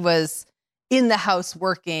like he was in the house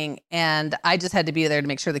working and I just had to be there to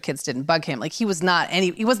make sure the kids didn't bug him. Like he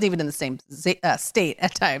wasn't even in the same state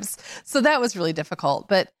at times. So that was really difficult.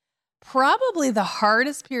 But probably the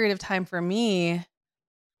hardest period of time for me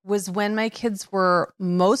was when my kids were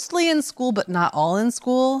mostly in school, but not all in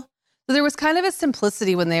school. So there was kind of a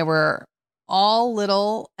simplicity when they were all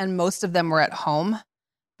little and most of them were at home.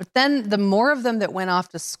 But then the more of them that went off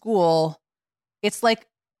to school, it's like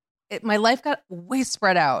my life got way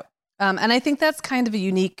spread out. And I think that's kind of a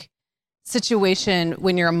unique situation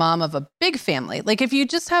when you're a mom of a big family. Like if you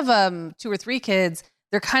just have 2 or 3 kids,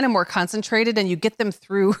 they're kind of more concentrated and you get them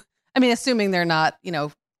through. I mean, assuming they're not,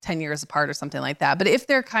 10 years apart or something like that. But if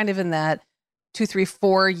they're kind of in that 2, 3,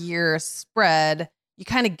 4 year spread, you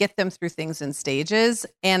kind of get them through things in stages.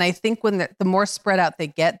 And I think when the more spread out they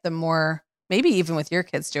get, the more, maybe even with your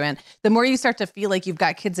kids, Joanne, the more you start to feel like you've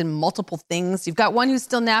got kids in multiple things. You've got one who's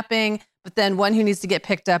still napping, but then one who needs to get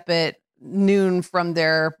picked up at noon from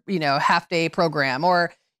their, half day program.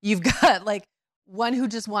 Or you've got like one who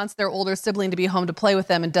just wants their older sibling to be home to play with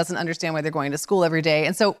them and doesn't understand why they're going to school every day.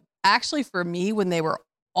 And so actually for me, when they were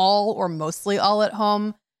all or mostly all at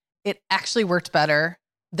home, it actually worked better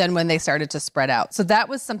than when they started to spread out. So that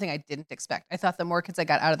was something I didn't expect. I thought the more kids I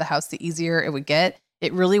got out of the house, the easier it would get.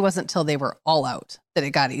 It really wasn't till they were all out that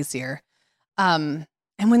it got easier. And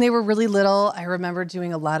when they were really little, I remember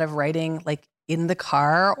doing a lot of writing like in the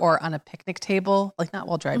car or on a picnic table, like not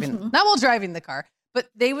while driving the car, but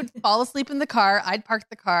they would fall asleep in the car. I'd park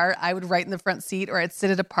the car. I would write in the front seat, or I'd sit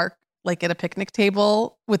at a park, like at a picnic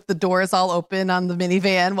table with the doors all open on the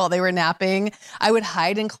minivan while they were napping. I would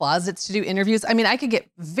hide in closets to do interviews. I mean, I could get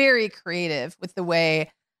very creative with the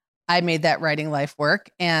way I made that writing life work.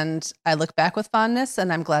 And I look back with fondness,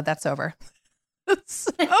 and I'm glad that's over.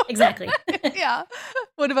 So, exactly. Yeah.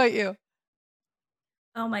 What about you?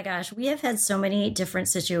 Oh my gosh, we have had so many different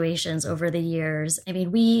situations over the years. I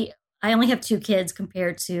mean, I only have 2 kids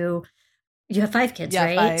compared to, you have 5 kids, Yeah,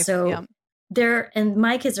 right? 5, So yeah. and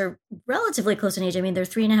my kids are relatively close in age. I mean, they're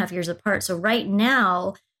 3.5 years apart. So right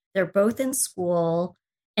now they're both in school,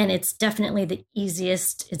 and it's definitely the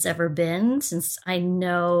easiest it's ever been, since I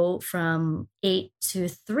know from 8 to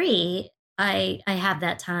 3, I have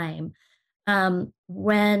that time.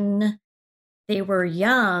 When they were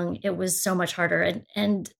young, it was so much harder,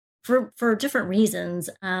 and for different reasons.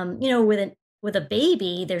 With a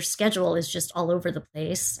baby, their schedule is just all over the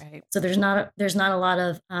place. Right. So there's not a lot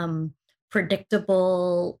of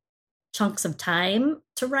predictable chunks of time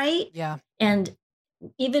to write. Yeah. And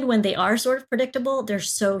even when they are sort of predictable, they're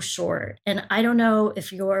so short. And I don't know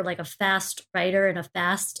if you're like a fast writer and a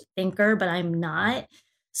fast thinker, but I'm not.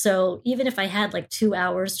 So even if I had like 2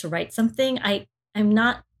 hours to write something, I'm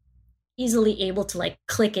not easily able to like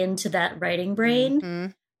click into that writing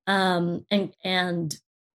brain, and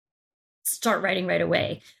start writing right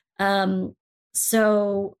away.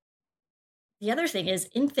 So the other thing is,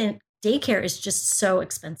 infant daycare is just so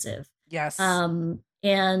expensive. Yes.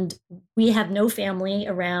 And we have no family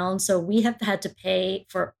around, so we have had to pay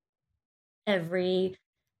for every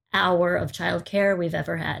hour of childcare we've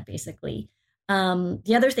ever had, basically.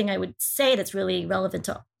 The other thing I would say that's really relevant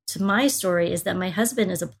to my story is that my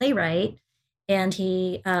husband is a playwright, and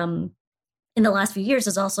he, in the last few years,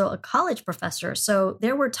 is also a college professor. So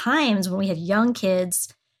there were times when we had young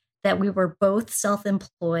kids that we were both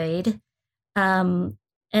self-employed, and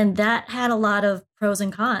that had a lot of pros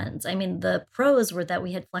and cons. I mean, the pros were that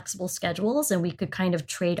we had flexible schedules and we could kind of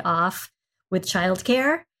trade off with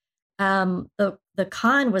childcare. The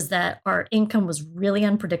con was that our income was really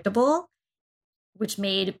unpredictable, which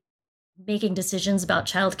made making decisions about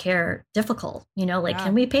childcare difficult.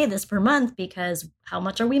 Can we pay this per month? Because how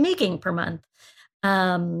much are we making per month?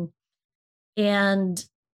 And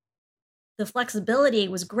the flexibility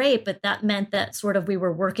was great, but that meant that sort of we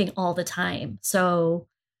were working all the time. So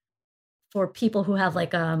for people who have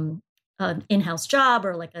like an in-house job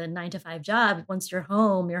or like a 9-to-5 job, once you're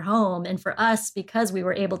home, you're home. And for us, because we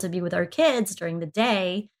were able to be with our kids during the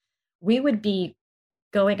day, we would be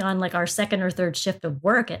going on like our second or third shift of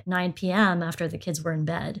work at 9 p.m. after the kids were in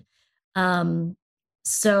bed.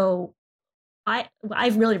 So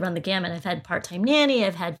I've really run the gamut. I've had part-time nanny.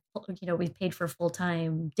 I've had, we've paid for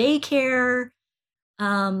full-time daycare.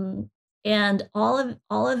 And all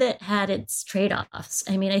of it had its trade-offs.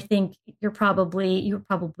 I mean, I think you're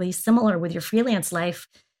probably similar with your freelance life.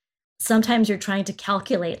 Sometimes you're trying to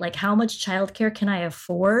calculate like how much childcare can I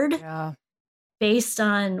afford based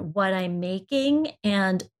on what I'm making.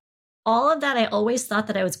 And all of that, I always thought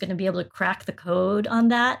that I was going to be able to crack the code on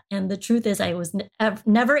that. And the truth is I was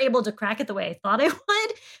never able to crack it the way I thought I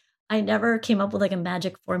would. I never came up with like a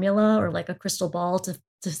magic formula or like a crystal ball to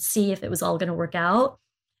see if it was all going to work out.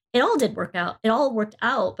 It all did work out. It all worked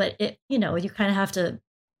out, but you kind of have to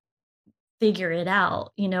figure it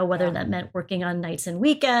out, whether that meant working on nights and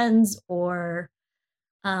weekends or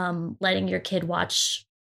letting your kid watch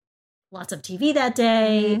lots of TV that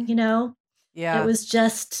day, Yeah. It was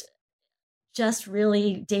just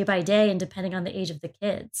really day by day and depending on the age of the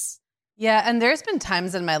kids. Yeah. And there's been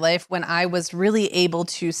times in my life when I was really able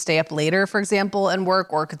to stay up later, for example, and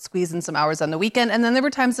work, or could squeeze in some hours on the weekend. And then there were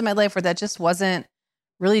times in my life where that just wasn't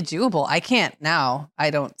really doable. I can't now. I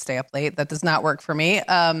don't stay up late. That does not work for me.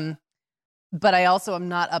 But I also am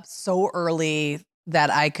not up so early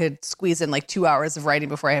that I could squeeze in like 2 hours of writing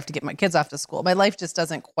before I have to get my kids off to school. My life just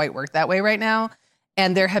doesn't quite work that way right now.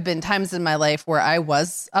 And there have been times in my life where I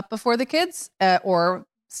was up before the kids or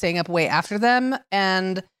staying up way after them,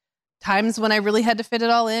 and times when I really had to fit it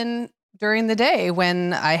all in during the day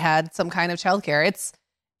when I had some kind of childcare.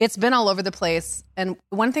 It's been all over the place. And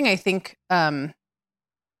one thing I think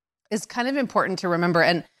is kind of important to remember,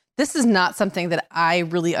 and this is not something that I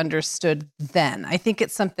really understood then. I think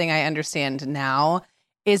it's something I understand now,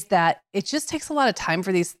 is that it just takes a lot of time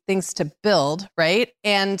for these things to build, right?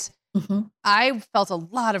 And I felt a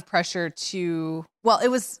lot of pressure to, well,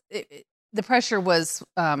 the pressure was,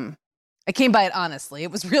 I came by it honestly.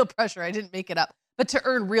 It was real pressure. I didn't make it up, but to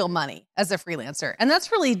earn real money as a freelancer. And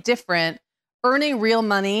that's really different. Earning real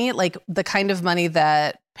money, like the kind of money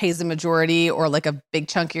that pays a majority or like a big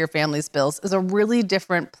chunk of your family's bills, is a really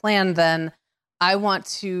different plan than I want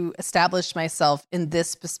to establish myself in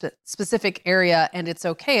this specific area. And it's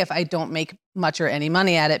okay if I don't make much or any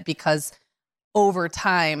money at it, because over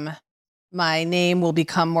time, my name will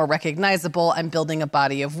become more recognizable. I'm building a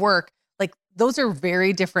body of work. Like, those are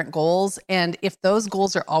very different goals. And if those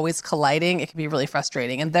goals are always colliding, it can be really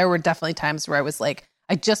frustrating. And there were definitely times where I was like,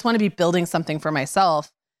 I just want to be building something for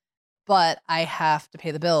myself, but I have to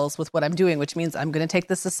pay the bills with what I'm doing, which means I'm going to take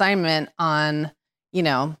this assignment on,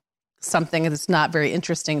 something that's not very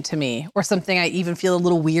interesting to me, or something I even feel a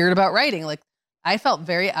little weird about writing. Like, I felt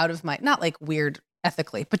very out of my, not like weird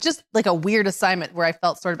ethically, but just like a weird assignment where I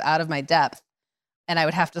felt sort of out of my depth, and I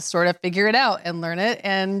would have to sort of figure it out and learn it.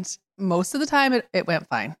 And most of the time it went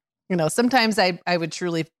fine. Sometimes I would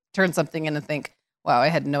truly turn something in and think, wow, I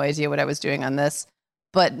had no idea what I was doing on this.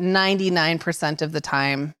 But 99% of the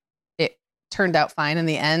time it turned out fine in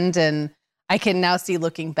the end. And I can now see,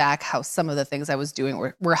 looking back, how some of the things I was doing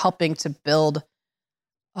were helping to build,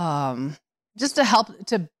 just to help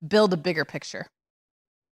to build a bigger picture.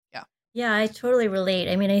 Yeah, I totally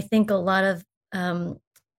relate. I mean, I think a lot of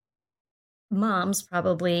moms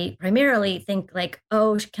probably primarily think like,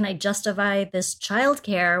 oh, can I justify this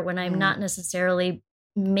childcare when I'm not necessarily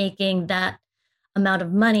making that amount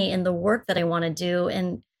of money in the work that I want to do?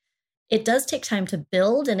 And it does take time to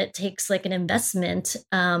build, and it takes like an investment.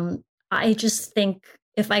 I just think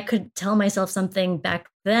if I could tell myself something back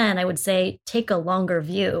then, I would say take a longer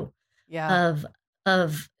view of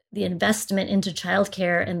the investment into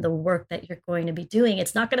childcare and the work that you're going to be doing.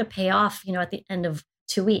 It's not going to pay off, at the end of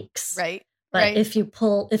 2 weeks. Right. But if you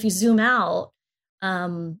zoom out,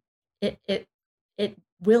 it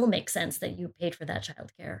will make sense that you paid for that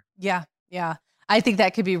childcare. Yeah. Yeah. I think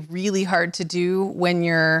that could be really hard to do when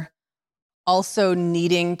you're also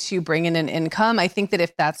needing to bring in an income. I think that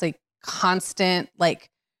if that's a constant, like,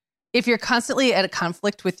 if you're constantly at a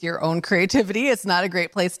conflict with your own creativity, it's not a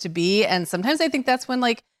great place to be. And sometimes I think that's when,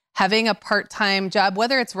 like, having a part-time job,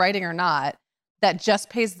 whether it's writing or not, that just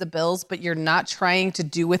pays the bills, but you're not trying to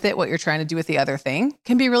do with it what you're trying to do with the other thing,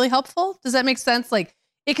 can be really helpful. Does that make sense? Like,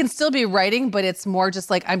 it can still be writing, but it's more just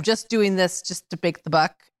like, I'm just doing this just to make the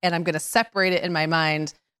buck, and I'm going to separate it in my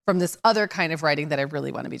mind from this other kind of writing that I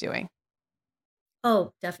really want to be doing.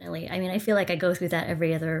 Oh, definitely. I mean, I feel like I go through that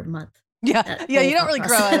every other month. Yeah. Yeah. You don't really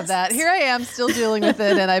grow out of that. Here I am still dealing with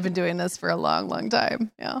it. And I've been doing this for a long, long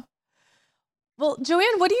time. Yeah. Well,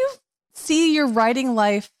 Joanne, what do you see your writing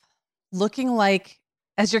life looking like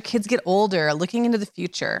as your kids get older, looking into the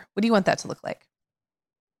future? What do you want that to look like?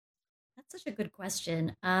 That's such a good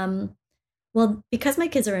question. Well, because my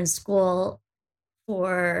kids are in school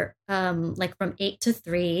for like from 8 to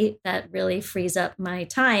 3, that really frees up my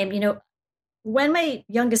time. When my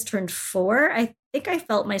youngest turned 4, I think I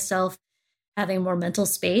felt myself having more mental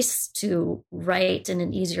space to write in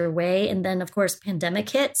an easier way. And then, of course, pandemic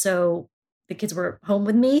hit. So the kids were home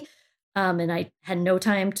with me, and I had no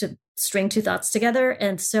time to string 2 thoughts together.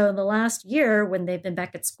 And so in the last year, when they've been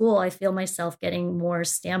back at school, I feel myself getting more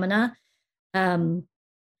stamina and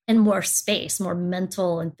more space, more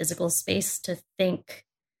mental and physical space to think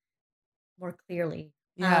more clearly.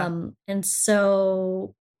 Yeah.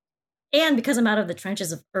 And because I'm out of the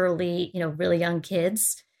trenches of early, really young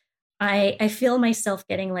kids, I feel myself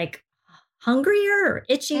getting like hungrier or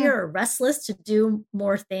itchier or restless to do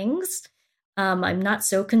more things. I'm not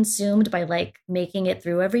so consumed by like making it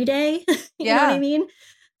through every day. You know what I mean?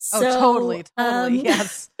 So, totally.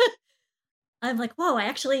 Yes. I'm like, whoa,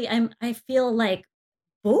 I feel like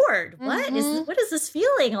bored. What is this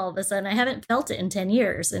feeling all of a sudden? I haven't felt it in 10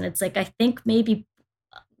 years. And it's like, I think maybe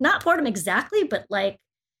not boredom exactly, but like,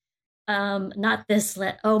 not this,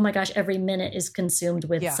 oh my gosh, every minute is consumed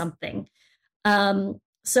with something.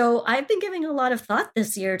 So I've been giving a lot of thought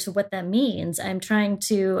this year to what that means. I'm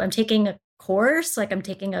taking a course, like I'm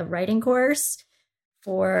taking a writing course,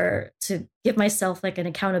 to give myself like an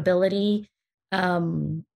accountability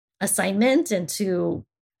assignment and to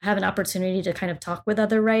have an opportunity to kind of talk with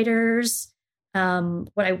other writers.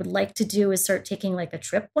 What I would like to do is start taking like a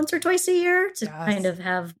trip once or twice a year to kind of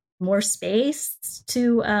have more space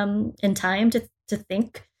to and time to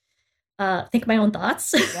think my own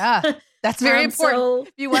thoughts. Yeah. That's very important. So,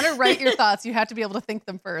 if you want to write your thoughts, you have to be able to think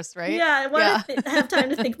them first, right? Yeah, I want to have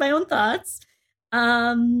time to think my own thoughts.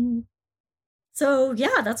 So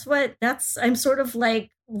yeah, I'm sort of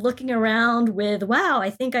like looking around with, wow,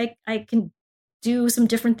 I think I can do some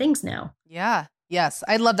different things now. Yeah. Yes.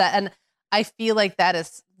 I love that. And I feel like that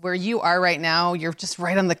is where you are right now. You're just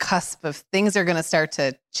right on the cusp of things are going to start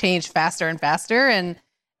to change faster and faster. And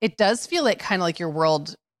it does feel like kind of like your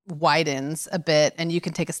world widens a bit and you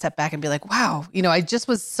can take a step back and be like, wow, I just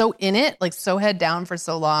was so in it, like so head down for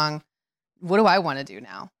so long. What do I want to do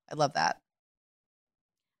now? I love that.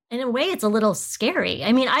 In a way, it's a little scary.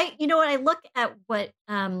 I mean, when I look at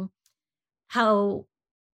how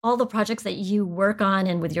all the projects that you work on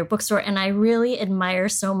and with your bookstore, and I really admire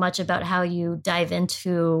so much about how you dive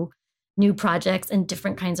into new projects and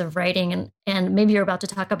different kinds of writing. And maybe you're about to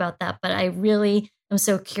talk about that, but I really am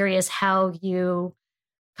so curious how you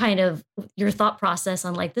kind of your thought process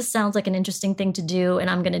on like, this sounds like an interesting thing to do and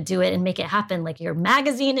I'm going to do it and make it happen. Like your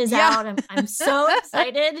magazine is out. I'm so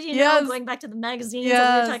excited, going back to the magazines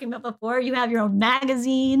that we were talking about before, you have your own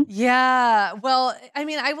magazine. Yeah. Well, I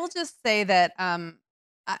mean, I will just say that,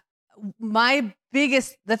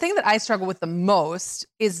 the thing that I struggle with the most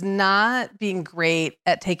is not being great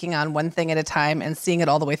at taking on one thing at a time and seeing it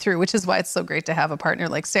all the way through, which is why it's so great to have a partner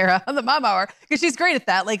like Sarah on the Mom Hour, because she's great at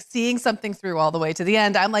that, like seeing something through all the way to the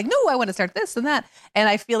end. I'm like, no, I want to start this and that. And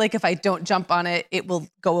I feel like if I don't jump on it, it will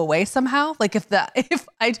go away somehow. Like if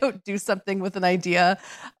I don't do something with an idea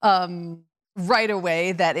right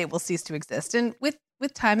away, that it will cease to exist. And with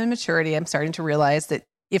time and maturity, I'm starting to realize that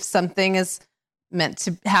if something is meant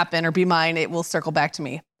to happen or be mine, it will circle back to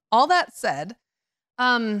me. All that said,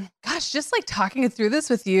 just like talking through this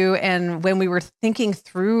with you, and when we were thinking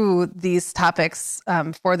through these topics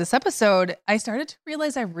for this episode, I started to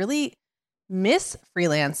realize I really miss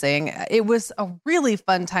freelancing. It was a really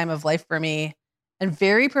fun time of life for me and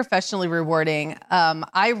very professionally rewarding.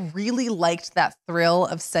 I really liked that thrill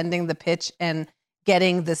of sending the pitch and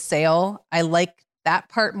getting the sale. I like that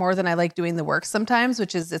part more than I like doing the work sometimes,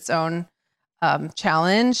 which is its own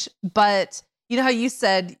challenge. But you know how you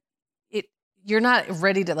said you're not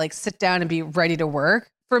ready to like sit down and be ready to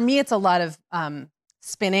work. For me, it's a lot of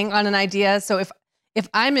spinning on an idea. So if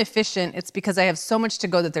I'm efficient, it's because I have so much to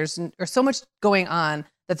go or so much going on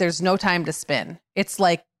that there's no time to spin. It's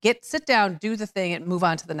like sit down, do the thing, and move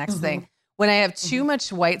on to the next thing. When I have too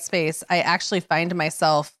much white space, I actually find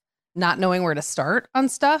myself not knowing where to start on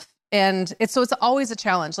stuff. And it's always a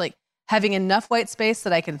challenge, like having enough white space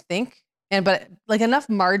that I can think, but like enough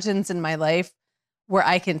margins in my life where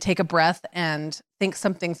I can take a breath and think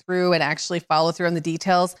something through and actually follow through on the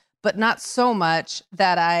details, but not so much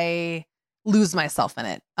that I lose myself in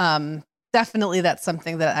it. Definitely that's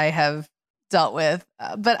something that I have dealt with,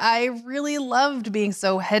 but I really loved being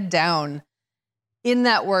so head down in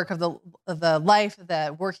that work of the life of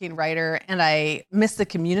the working writer. And I miss the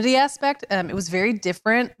community aspect. It was very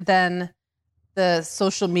different than the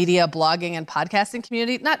social media, blogging, and podcasting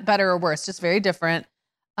community. Not better or worse, just very different.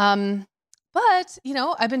 But,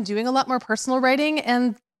 I've been doing a lot more personal writing.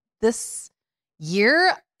 And this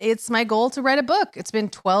year, it's my goal to write a book. It's been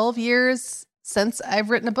 12 years since I've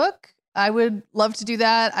written a book. I would love to do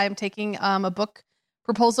that. I'm taking a book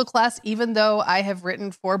proposal class, even though I have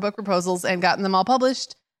written 4 book proposals and gotten them all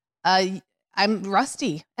published. I'm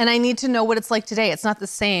rusty and I need to know what it's like today. It's not the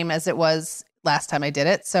same as it was last time I did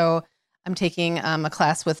it. So I'm taking a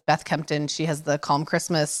class with Beth Kempton. She has the Calm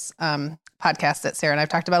Christmas podcast that Sarah and I've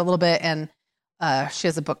talked about a little bit. And she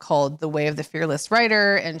has a book called The Way of the Fearless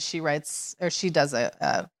Writer. And she does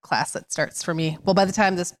a class that starts for me. Well, by the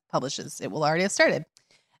time this publishes, it will already have started.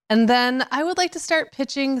 And then I would like to start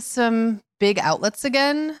pitching some big outlets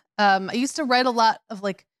again. I used to write a lot of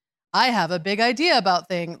like, I have a big idea about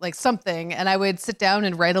something. And I would sit down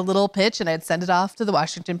and write a little pitch and I'd send it off to the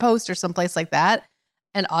Washington Post or someplace like that,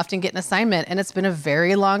 and often get an assignment. And it's been a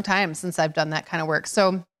very long time since I've done that kind of work.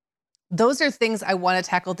 So those are things I want to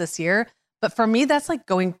tackle this year. But for me, that's like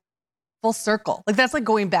going full circle. Like that's like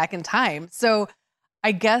going back in time. So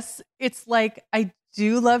I guess it's like, I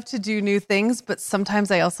do love to do new things, but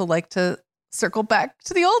sometimes I also like to circle back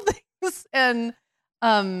to the old things. And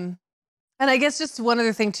I guess just one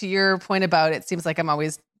other thing to your point about it seems like I'm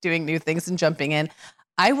always doing new things and jumping in.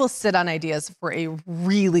 I will sit on ideas for a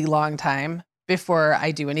really long time before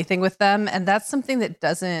I do anything with them. And that's something that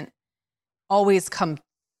doesn't always come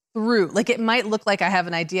through. Like it might look like I have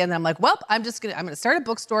an idea and I'm like, well, I'm going to start a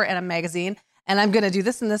bookstore and a magazine and I'm going to do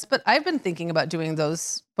this and this. But I've been thinking about doing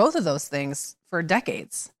both of those things for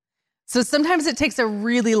decades. So sometimes it takes a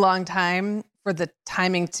really long time for the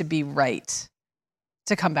timing to be right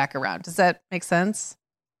to come back around. Does that make sense?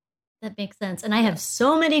 That makes sense. And I have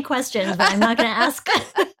so many questions, but I'm not going to ask.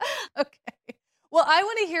 Okay. Well, I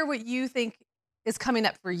want to hear what you think is coming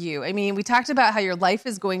up for you. I mean, we talked about how your life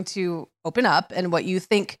is going to open up and what you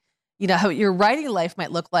think, how your writing life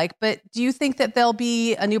might look like. But do you think that there'll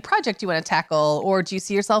be a new project you want to tackle? Or do you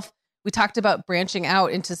see yourself, we talked about branching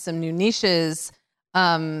out into some new niches.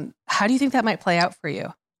 How do you think that might play out for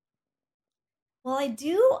you? Well, I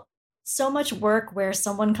do so much work where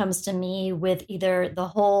someone comes to me with either the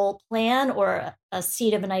whole plan or a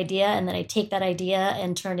seed of an idea, and then I take that idea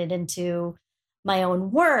and turn it into my own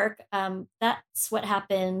work. That's what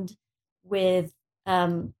happened with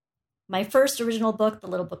my first original book, The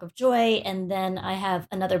Little Book of Joy. And then I have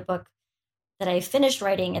another book that I finished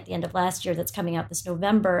writing at the end of last year that's coming out this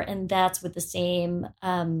November. And that's with the same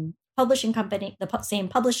publishing company, the same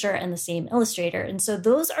publisher and the same illustrator. And so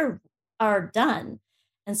those are done.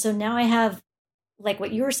 And so now I have, like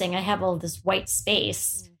what you were saying, I have all this white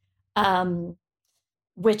space,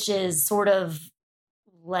 which is sort of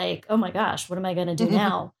like, oh my gosh, what am I going to do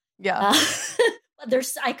now? Yeah.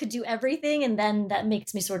 I could do everything. And then that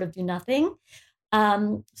makes me sort of do nothing.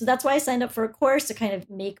 So that's why I signed up for a course to kind of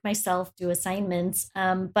make myself do assignments.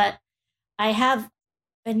 But I have,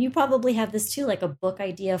 and you probably have this too, like a book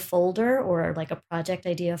idea folder or like a project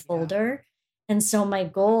idea folder. And so my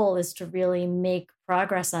goal is to really make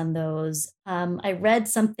progress on those. I read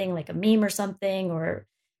something like a meme or something, or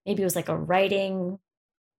maybe it was like a writing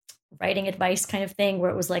advice kind of thing where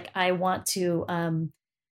it was like, I want to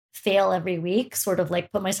fail every week, sort of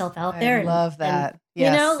like put myself out there. I love that.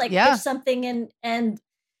 And, pitch something and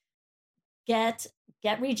get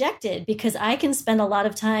rejected, because I can spend a lot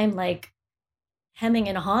of time like hemming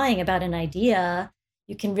and hawing about an idea.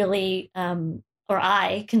 You can really, or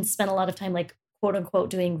I can spend a lot of time like quote unquote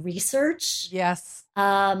doing research. Yes.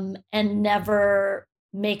 And never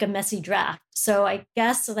make a messy draft. So I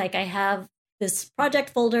guess like I have this project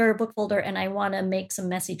folder, book folder, and I want to make some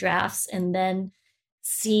messy drafts and then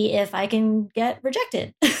see if I can get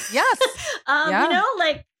rejected. Yes.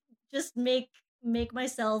 Like just make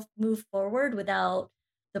myself move forward without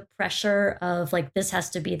the pressure of like, this has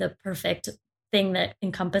to be the perfect thing that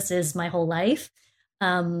encompasses my whole life.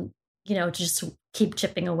 Just keep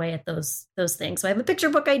chipping away at those things. So I have a picture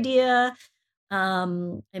book idea,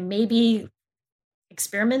 and maybe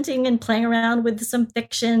experimenting and playing around with some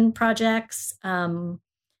fiction projects.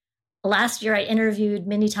 Last year I interviewed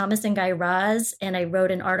Minnie Thomas and Guy Raz, and I wrote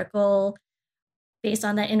an article based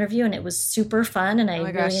on that interview, and it was super fun. And I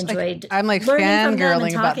really enjoyed. I'm like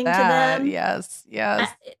fangirling about that. Yes.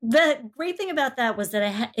 The great thing about that was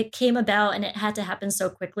that it came about, and it had to happen so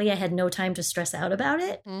quickly. I had no time to stress out about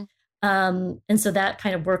it. Mm. And so that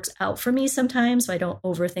kind of works out for me sometimes, so I don't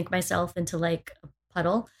overthink myself into like a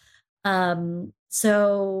puddle.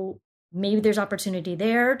 So maybe there's opportunity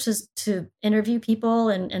there to interview people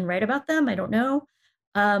and write about them. I don't know.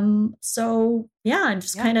 So yeah, I'm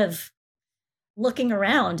just kind of looking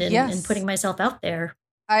around and putting myself out there.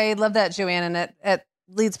 I love that, Joanne. And it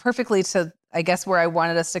leads perfectly to, I guess, where I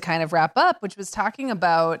wanted us to kind of wrap up, which was talking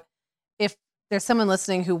about if there's someone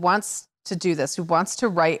listening who wants to do this, who wants to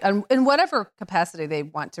write in whatever capacity they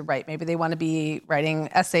want to write. Maybe they want to be writing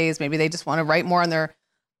essays. Maybe they just want to write more on their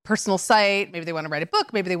personal site. Maybe they want to write a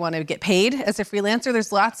book. Maybe they want to get paid as a freelancer.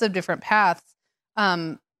 There's lots of different paths.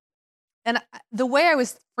 And the way I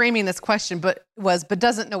was framing this question but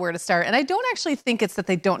doesn't know where to start. And I don't actually think it's that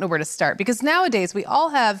they don't know where to start, because nowadays we all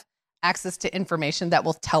have access to information that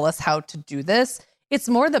will tell us how to do this. It's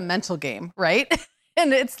more the mental game, right?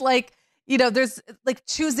 And it's like, there's like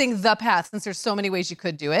choosing the path, since there's so many ways you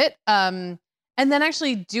could do it. And then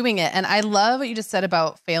actually doing it. And I love what you just said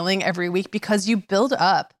about failing every week, because you build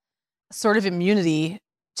up sort of immunity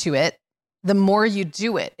to it the more you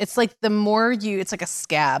do it. It's like it's like a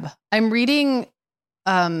scab. I'm reading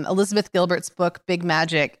Elizabeth Gilbert's book, Big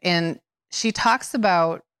Magic, and she talks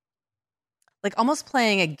about like almost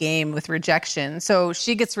playing a game with rejection. So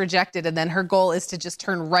she gets rejected, and then her goal is to just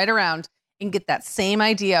turn right around and get that same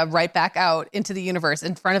idea right back out into the universe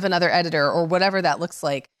in front of another editor or whatever that looks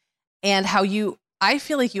like. And I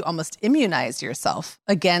feel like you almost immunize yourself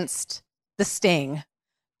against the sting,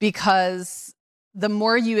 because the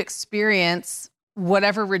more you experience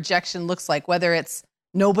whatever rejection looks like, whether it's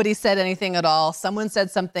nobody said anything at all, someone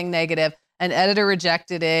said something negative, an editor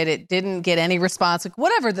rejected it. It didn't get any response, like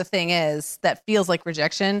whatever the thing is that feels like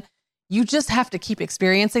rejection, you just have to keep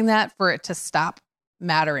experiencing that for it to stop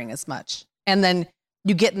mattering as much. And then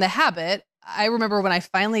you get in the habit. I remember when I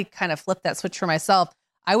finally kind of flipped that switch for myself,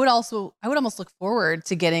 I would almost look forward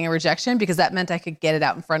to getting a rejection because that meant I could get it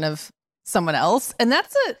out in front of someone else. And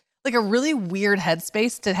that's a really weird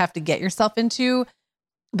headspace to have to get yourself into.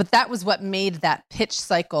 But that was what made that pitch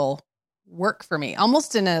cycle work for me,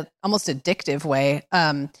 almost in a addictive way.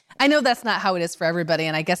 I know that's not how it is for everybody.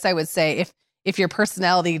 And I guess I would say if your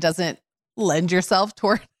personality doesn't lend yourself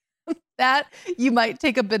toward that, you might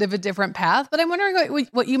take a bit of a different path. But I'm wondering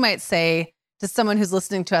what you might say to someone who's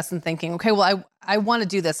listening to us and thinking, okay, well, I want to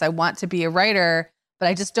do this. I want to be a writer, but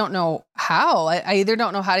I just don't know how. I either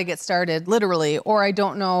don't know how to get started literally, or I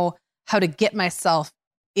don't know how to get myself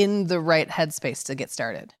in the right headspace to get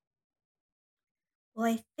started. Well,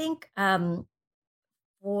 I think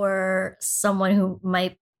for someone who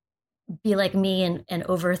might be like me and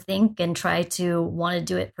overthink and try to want to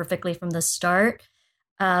do it perfectly from the start,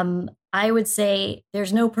 I would say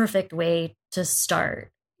there's no perfect way to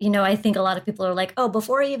start. I think a lot of people are like, oh,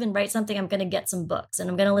 before I even write something, I'm going to get some books and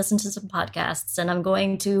I'm going to listen to some podcasts and I'm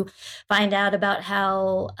going to find out about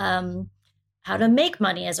how to make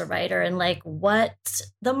money as a writer and like what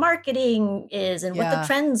the marketing is and what the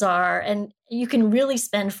trends are. And you can really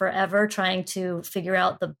spend forever trying to figure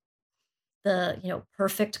out the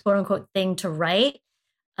perfect quote unquote thing to write.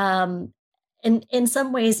 And in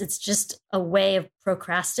some ways, it's just a way of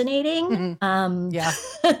procrastinating.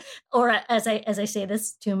 Mm-hmm. Or as I say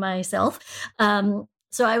this to myself.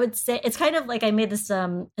 So I would say it's kind of like I made this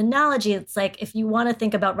analogy. It's like if you want to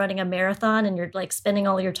think about running a marathon and you're like spending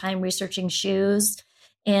all your time researching shoes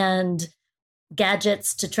and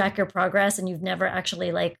gadgets to track your progress and you've never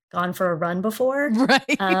actually like gone for a run before.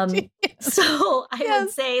 Right. So I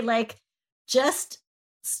would say like just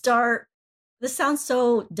start. This sounds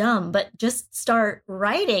so dumb, but just start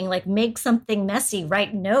writing, like make something messy,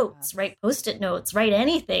 write notes, write Post-it notes, write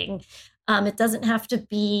anything. It doesn't have to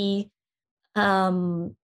be, it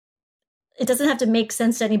doesn't have to make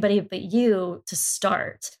sense to anybody but you to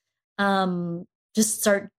start. Just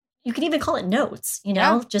start. You can even call it notes,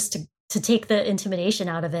 just to take the intimidation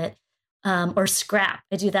out of it, or scrap.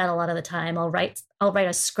 I do that a lot of the time. I'll write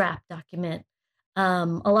a scrap document. A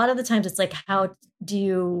lot of the times it's like, how do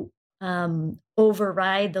you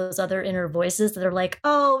override those other inner voices that are like,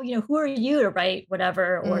 oh, who are you to write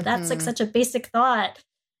whatever? Or that's like such a basic thought.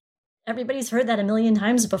 Everybody's heard that a million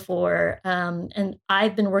times before. And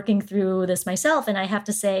I've been working through this myself. And I have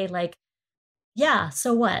to say like, yeah,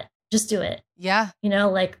 so what? Just do it. Yeah.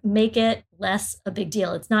 Like make it less a big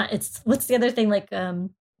deal. It's what's the other thing? Like,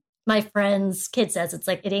 my friend's kid says, it's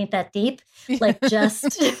like, it ain't that deep. Like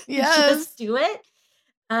just, just do it.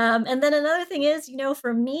 And then another thing is,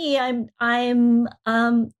 for me, I'm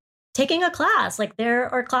taking a class. Like there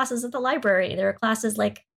are classes at the library. There are classes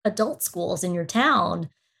like adult schools in your town.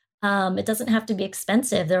 It doesn't have to be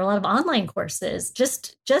expensive. There are a lot of online courses.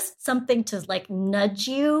 Just something to like nudge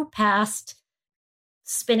you past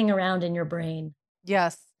spinning around in your brain.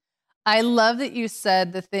 Yes, I love that you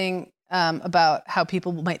said the thing about how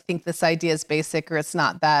people might think this idea is basic or it's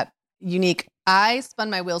not that unique. I spun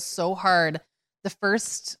my wheels so hard.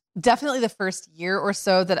 Definitely the first year or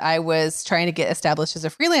so that I was trying to get established as a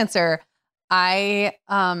freelancer, I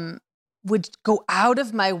would go out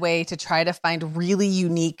of my way to try to find really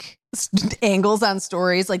unique angles on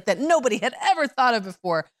stories like that nobody had ever thought of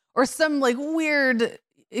before, or some like weird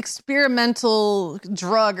experimental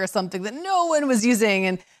drug or something that no one was using.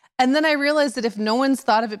 And then I realized that if no one's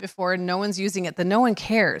thought of it before and no one's using it, then no one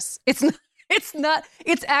cares. It's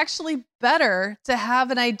actually better to have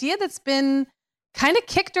an idea that's been kind of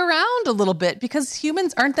kicked around a little bit because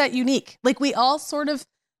humans aren't that unique. Like we all sort of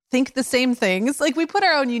think the same things. Like we put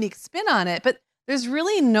our own unique spin on it, but there's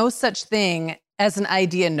really no such thing as an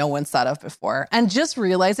idea no one's thought of before. And just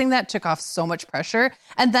realizing that took off so much pressure.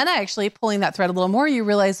 And then actually pulling that thread a little more, you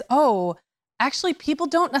realize, oh, actually people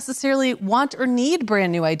don't necessarily want or need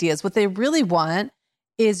brand new ideas. What they really want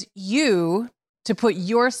is you to put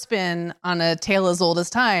your spin on a tale as old as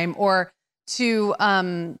time, or to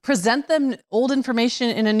present them old information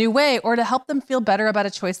in a new way, or to help them feel better about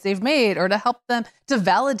a choice they've made, or to help them to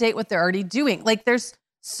validate what they're already doing. Like there's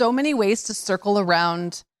so many ways to circle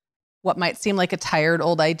around what might seem like a tired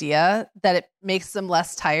old idea that it makes them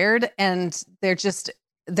less tired. And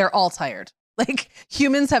they're all tired. Like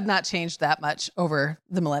humans have not changed that much over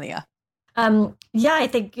the millennia. Yeah, I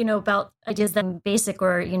think, about ideas that are basic,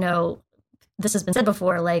 or, this has been said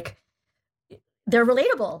before, like they're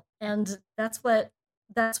relatable, and that's what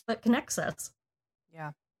connects us.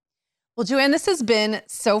 Yeah. Well, Joanne, this has been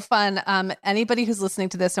so fun. Anybody who's listening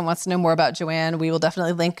to this and wants to know more about Joanne, we will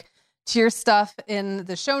definitely link to your stuff in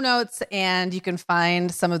the show notes, and you can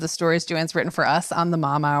find some of the stories Joanne's written for us on the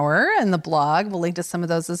Mom Hour and the blog. We'll link to some of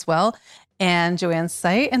those as well, and Joanne's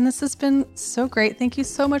site. And this has been so great. Thank you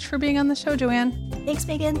so much for being on the show, Joanne. Thanks,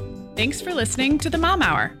 Megan. Thanks for listening to the Mom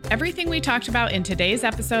Hour. Everything we talked about in today's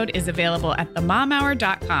episode is available at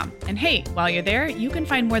themomhour.com. And hey, while you're there, you can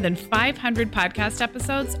find more than 500 podcast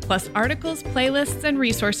episodes, plus articles, playlists, and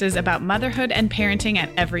resources about motherhood and parenting at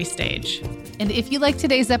every stage. And if you like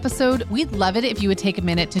today's episode, we'd love it if you would take a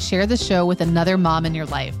minute to share the show with another mom in your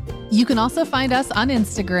life. You can also find us on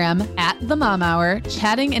Instagram at The Mom Hour,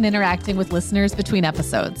 chatting and interacting with listeners between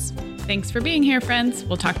episodes. Thanks for being here, friends.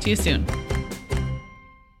 We'll talk to you soon.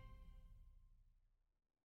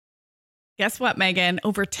 Guess what, Megan?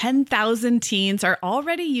 Over 10,000 teens are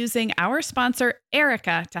already using our sponsor,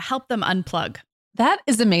 Erica, to help them unplug. That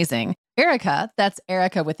is amazing. Erica, that's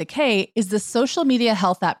Erica with a K, is the social media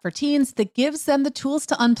health app for teens that gives them the tools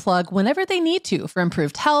to unplug whenever they need to for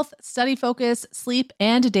improved health, study focus, sleep,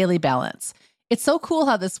 and daily balance. It's so cool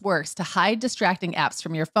how this works to hide distracting apps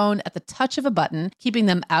from your phone at the touch of a button, keeping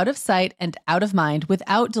them out of sight and out of mind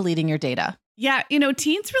without deleting your data. Yeah,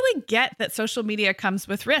 teens really get that social media comes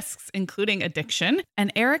with risks, including addiction,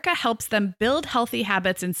 and Erica helps them build healthy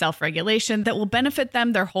habits and self-regulation that will benefit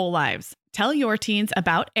them their whole lives. Tell your teens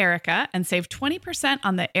about Erica and save 20%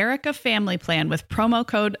 on the Erica family plan with promo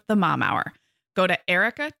code TheMomHour. Go to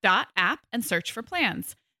erica.app and search for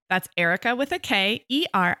plans. That's Erica with a K,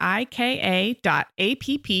 ERIKA.app,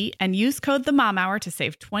 and use code TheMomHour to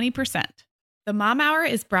save 20%. The Mom Hour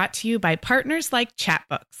is brought to you by partners like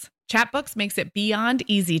Chatbooks. Chatbooks makes it beyond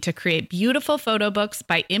easy to create beautiful photo books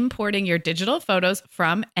by importing your digital photos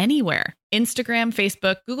from anywhere. Instagram,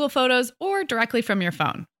 Facebook, Google Photos, or directly from your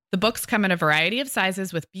phone. The books come in a variety of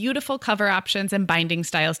sizes with beautiful cover options and binding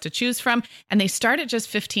styles to choose from, and they start at just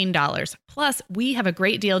 $15. Plus, we have a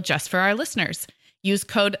great deal just for our listeners. Use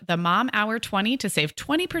code TheMomHour20 to save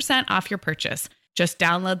 20% off your purchase. Just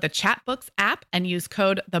download the Chatbooks app and use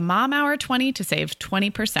code TheMomHour20 to save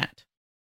 20%.